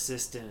her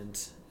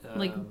assistant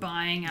like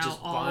buying out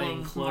all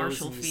of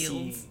Marshall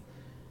Fields.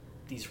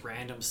 These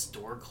random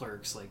store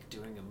clerks like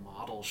doing a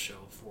model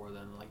show for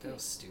them. Like, that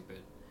was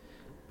stupid.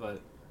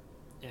 But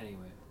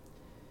anyway,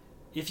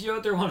 if you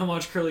out there want to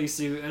watch Curly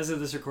Sue, as of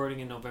this recording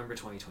in November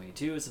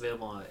 2022, it's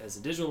available as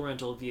a digital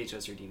rental,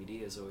 VHS or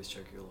DVD. As always,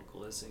 check your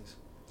local listings.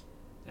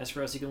 As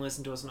for us, you can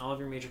listen to us on all of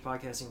your major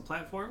podcasting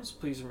platforms.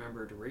 Please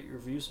remember to rate,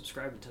 review,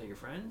 subscribe, and tell your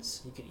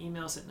friends. You can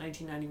email us at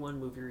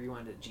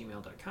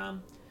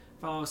 1991movierewind@gmail.com.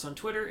 Follow us on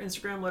Twitter,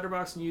 Instagram,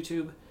 Letterboxd, and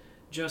YouTube.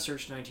 Just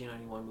search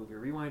 1991 Movie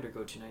Rewind or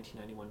go to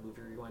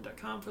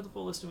 1991movierewind.com for the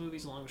full list of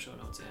movies along with show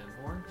notes and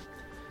more.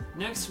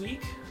 Next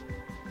week,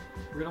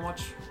 we're going to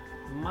watch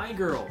My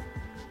Girl.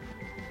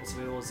 It's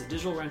available as a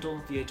digital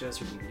rental,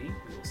 VHS, or DVD. We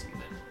will see you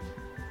then.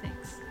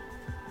 Thanks.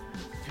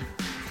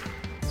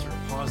 Sort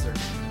of pause there.